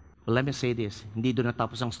 Well, let me say this. Hindi doon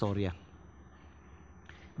natapos ang storya.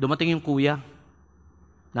 Dumating yung kuya.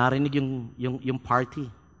 Narinig yung party.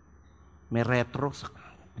 May retro.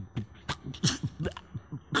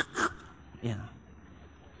 Yeah.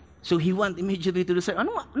 So he went immediately to the side.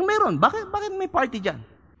 Ano meron? Bakit may party dyan?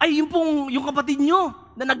 Ay, yung kapatid nyo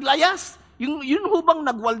na naglayas. Yun hubang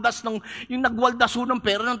nagwaldas ng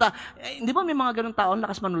pera ng hindi ba may mga ganong tao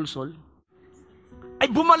lakas manulsol? Ay,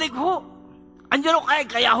 bumalik ho. Andiyan ho,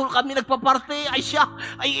 kaya ho kami nagpaparte. Ay siya,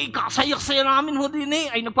 ay kasayak-saya namin ho din eh.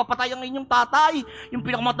 Ay nagpapatay ang inyong tatay. Yung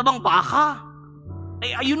pinakamatabang baka.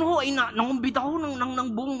 Ay ayun ho, ay nangumbita ho ng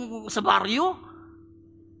buong sa baryo.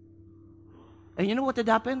 And you know what had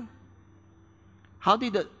happened? How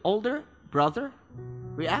did the older brother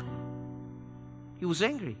react? He was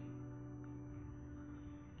angry.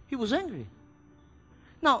 He was angry.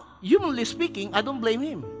 Now, humanly speaking, I don't blame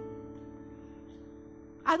him.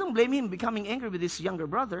 I don't blame him becoming angry with his younger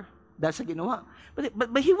brother. That's sa ginawa.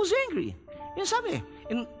 But he was angry. Yun sabi,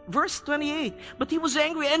 in verse 28, but he was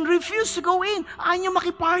angry and refused to go in. Ayaw niya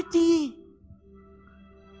makiparty.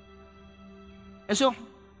 And so,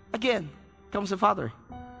 again, comes the father.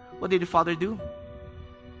 What did the father do?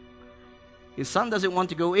 His son doesn't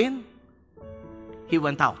want to go in. He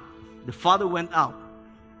went out. The father went out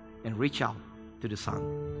and reached out to the son.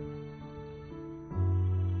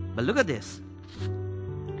 But look at this.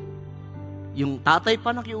 Yung tatay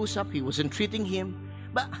pa nakiusap, he wasn't treating him.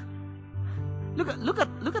 But look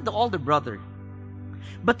at the older brother.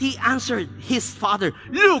 But he answered his father,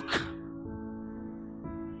 "Look."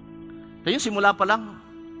 Tayo simula pa lang,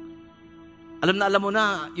 alam mo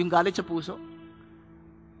na yung galit sa puso.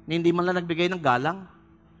 Na hindi man lang nagbigay ng galang.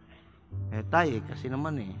 Tay, kasi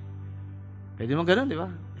naman pwede man ganun, di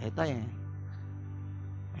ba? Tay,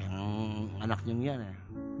 yung anak niyong yan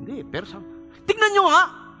Hindi, pero tignan nyo nga.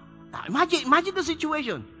 Imagine the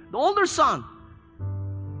situation. The older son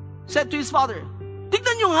said to his father,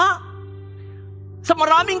 tignan nyo nga. Sa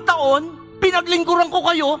maraming taon, pinaglingkuran ko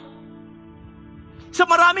kayo. Sa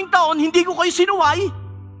maraming taon, hindi ko kayo sinuway.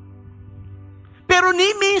 Pero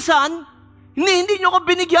minsan, hindi nyo ko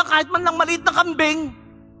binigyan kahit man lang maliit na kambing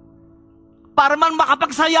para man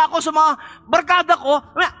makapagsaya ako sa mga barkada ko.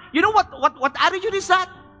 You know what attitude is that?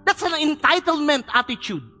 That's an entitlement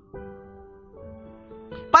attitude.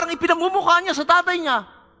 Parang ipinamumukha niya sa tatay niya,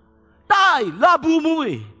 "Tay, labo mo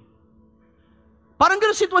Parang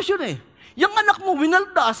gano'ng sitwasyon Yung anak mo,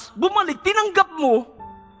 winaldas, bumalik, tinanggap mo.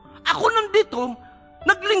 Ako nandito,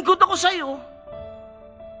 naglingkod ako sa'yo.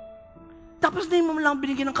 Tapos na mo lang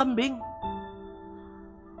binigyan ng kambing.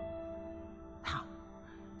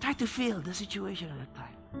 Try to feel the situation at that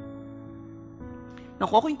time.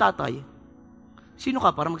 Naku, ako yung tatay. Sino ka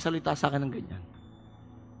para magsalita sa akin ng ganyan?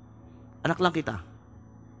 Anak lang kita.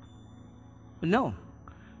 No.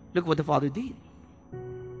 Look what the father did.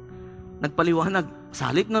 Nagpaliwanag.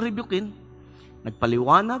 Salip na rebukin.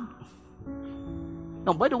 Nagpaliwanag.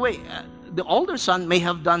 Now, by the way, the older son may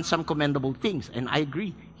have done some commendable things, and I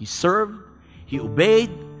agree. He served, he obeyed,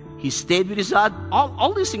 he stayed with his dad.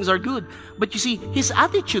 All these things are good. But you see, his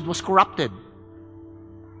attitude was corrupted.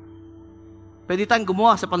 Pwede tayong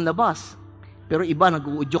gumawa sa panlabas, pero iba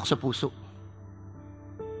nag-uudyok sa puso.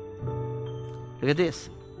 Look at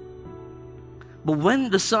this. But when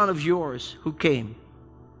the son of yours who came,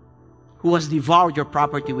 who has devoured your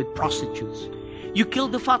property with prostitutes, you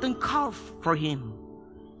killed the fattened calf for him.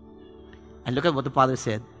 And look at what the father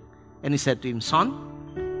said. And he said to him, "Son,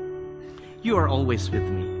 you are always with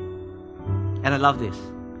me." And I love this.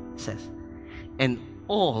 It says, "And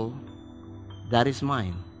all that is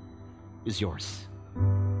mine is yours."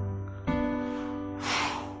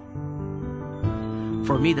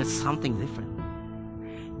 For me, that's something different.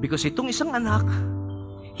 Because itong isang anak,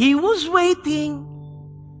 he was waiting.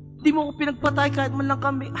 Di mo ko pinagpatay kahit man lang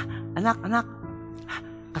kami. Anak,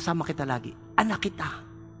 kasama kita lagi. Anak kita.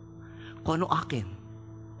 Kung ano akin,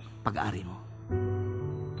 pag-aari mo.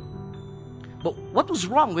 But what was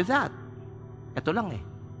wrong with that? Ito lang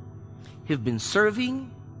He've been serving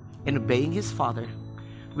and obeying his father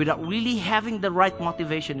without really having the right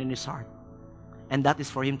motivation in his heart. And that is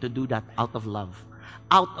for him to do that out of love,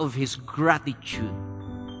 out of his gratitude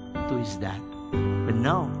to his dad. But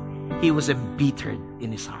no, he was embittered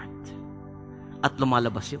in his heart. At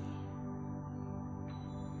lumalabas yun.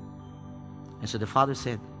 And so the father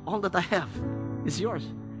said, all that I have is yours.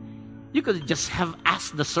 You could just have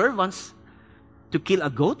asked the servants to kill a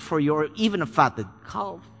goat for you, or even a fatted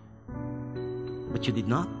calf. But you did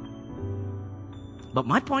not. But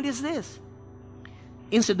my point is this.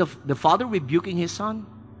 Instead of the father rebuking his son,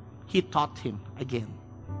 he taught him again.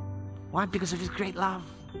 Why? Because of his great love.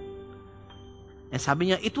 And sabi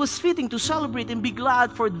niya, it was fitting to celebrate and be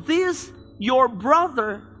glad, for this, your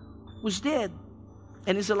brother, was dead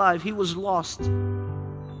and is alive. He was lost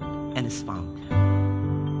and is found.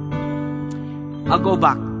 I'll go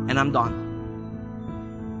back and I'm done.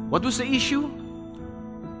 What was the issue?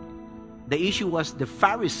 The issue was the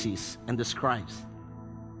Pharisees and the scribes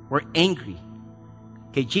were angry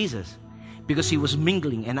at Jesus because he was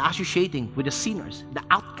mingling and associating with the sinners, the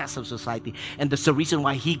outcasts of society. And that's the reason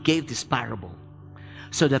why he gave this parable,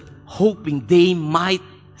 so that hoping they might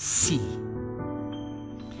see.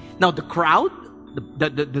 Now the crowd,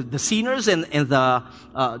 the sinners and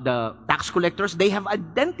the tax collectors, they have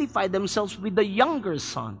identified themselves with the younger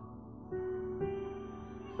son.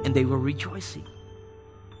 And they were rejoicing.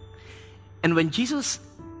 And when Jesus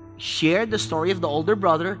shared the story of the older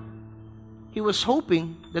brother, he was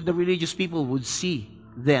hoping that the religious people would see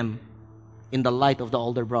them in the light of the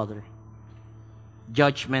older brother.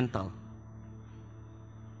 Judgmental.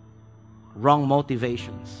 Wrong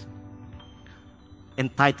motivations.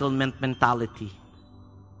 Entitlement mentality.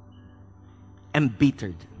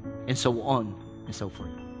 Embittered. And so on and so forth.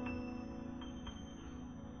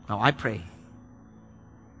 Now I pray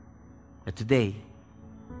that today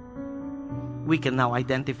we can now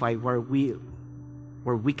identify where we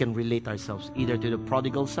can relate ourselves, either to the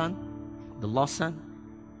prodigal son, the lost son,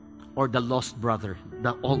 or the lost brother,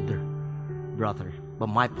 the older brother. But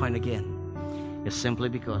my point again is simply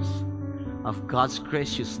because of God's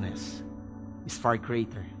graciousness is far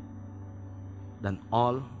greater than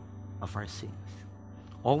all of our sins.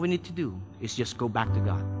 All we need to do is just go back to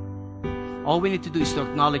God. All we need to do is to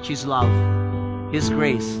acknowledge His love, His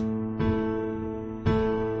grace,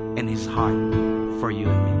 and His heart for you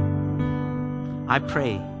and me. I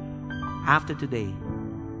pray after today,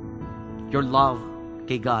 your love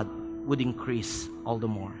kay God would increase all the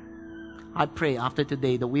more. I pray after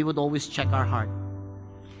today that we would always check our heart,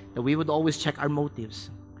 that we would always check our motives,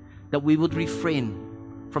 that we would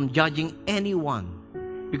refrain from judging anyone,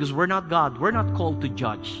 because we're not God. We're not called to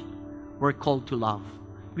judge. We're called to love.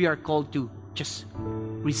 We are called to just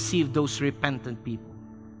receive those repentant people.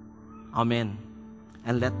 Amen.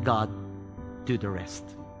 And let God do the rest.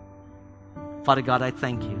 Father God, I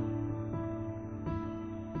thank you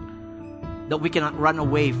that we cannot run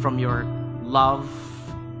away from your love.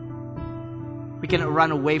 We cannot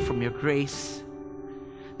run away from your grace.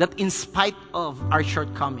 That in spite of our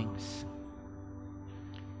shortcomings,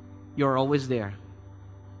 you're always there,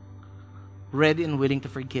 ready and willing to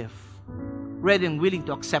forgive, ready and willing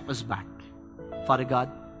to accept us back. Father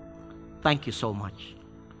God, thank you so much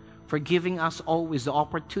for giving us always the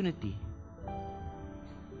opportunity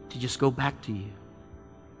to just go back to you,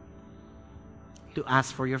 to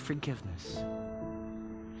ask for your forgiveness.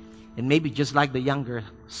 And maybe just like the younger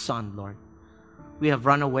son, Lord, we have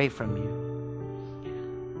run away from you.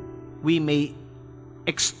 We may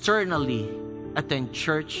externally attend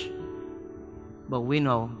church, but we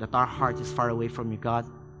know that our heart is far away from you, God.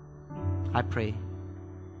 I pray,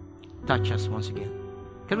 touch us once again.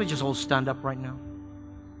 Can we just all stand up right now?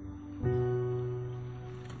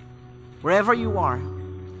 Wherever you are,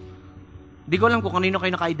 di ko alam kung kanino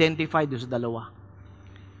kayo naka-identify doon sa dalawa.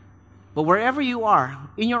 But wherever you are,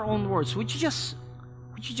 in your own words, would you just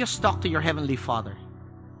talk to your Heavenly Father?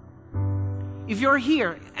 If you're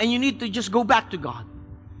here and you need to just go back to God,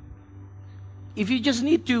 if you just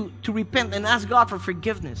need to repent and ask God for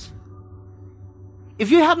forgiveness,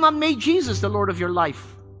 if you have not made Jesus the Lord of your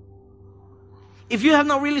life, if you have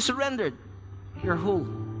not really surrendered your whole,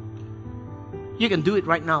 you can do it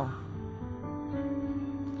right now.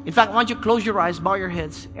 In fact, why don't you close your eyes, bow your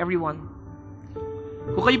heads, everyone.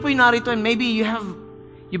 Kung kayo po'y narito and maybe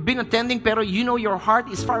you've been attending pero you know your heart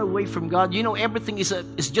is far away from God. You know everything is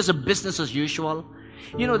just a business as usual.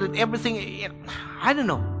 You know that everything, I don't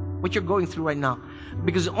know what you're going through right now,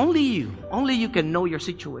 because only you can know your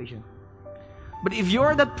situation. But if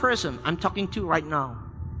you're that person I'm talking to right now,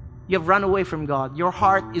 you have run away from God, your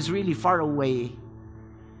heart is really far away,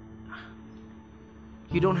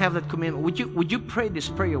 you don't have that commitment, would you pray this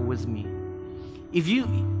prayer with me?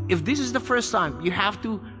 If this is the first time, you have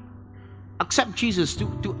to accept Jesus,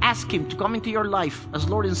 to ask Him to come into your life as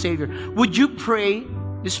Lord and Savior. Would you pray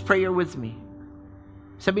this prayer with me?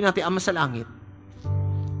 Sabi natin, Ama sa langit,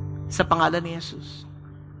 sa pangalan ni Jesus,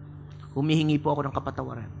 humihingi po ako ng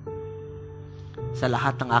kapatawaran sa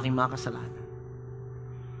lahat ng aking mga kasalanan.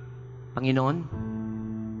 Panginoon,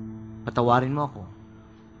 patawarin mo ako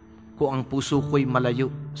kung ang puso ko'y malayo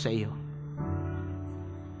sa iyo.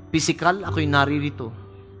 Pisikal, ako'y naririto,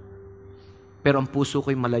 pero ang puso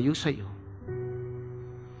ko'y malayo sa iyo.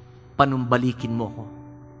 Panumbalikin mo ako.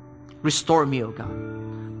 Restore me, O God.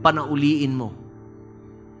 Panauliin mo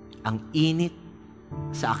ang init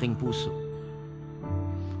sa aking puso.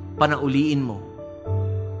 Panauliin mo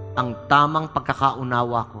ang tamang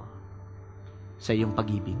pagkakaunawa ko sa iyong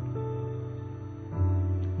pag-ibig.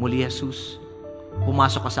 Muli, Jesus,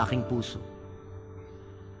 pumasok ka sa aking puso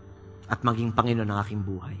at maging Panginoon ng aking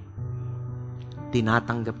buhay.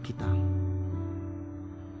 Tinatanggap kita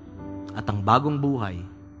at ang bagong buhay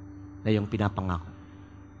na iyong pinapangako.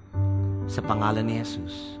 Sa pangalan ni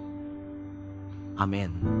Jesus.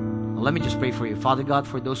 Amen. Now, let me just pray for you. Father God,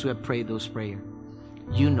 for those who have prayed those prayers,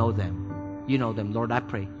 you know them. You know them. Lord, I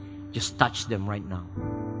pray, just touch them right now.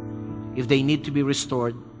 If they need to be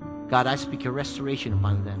restored, God, I speak a restoration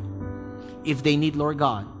upon them. If they need, Lord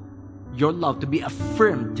God, your love to be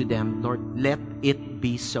affirmed to them, Lord, let it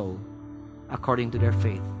be so according to their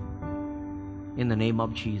faith. In the name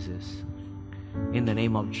of Jesus. In the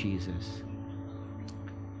name of Jesus.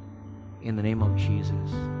 In the name of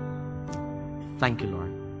Jesus. Thank you,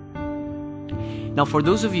 Lord. Now, for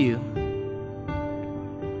those of you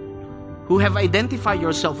who have identified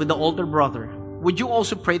yourself with the older brother, would you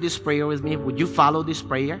also pray this prayer with me? Would you follow this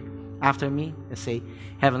prayer after me? Let's say,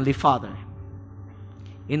 Heavenly Father,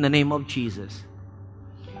 in the name of Jesus,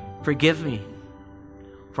 forgive me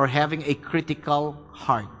for having a critical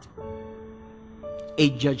heart, a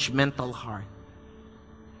judgmental heart.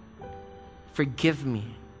 Forgive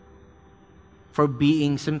me for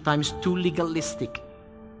being sometimes too legalistic,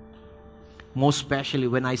 most especially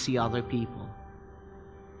when I see other people.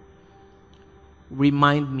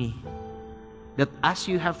 Remind me that as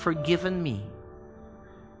you have forgiven me,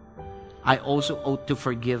 I also ought to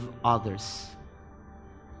forgive others.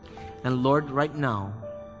 And Lord, right now,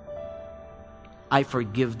 I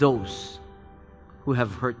forgive those who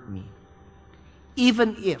have hurt me,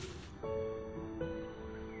 even if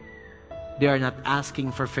they are not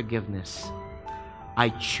asking for forgiveness. I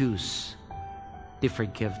choose to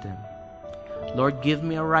forgive them. Lord, give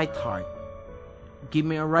me a right heart. Give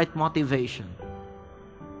me a right motivation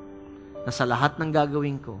na sa lahat ng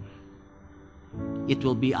gagawin ko, it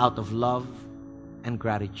will be out of love and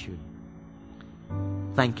gratitude.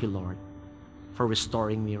 Thank you, Lord, for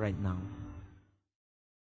restoring me right now.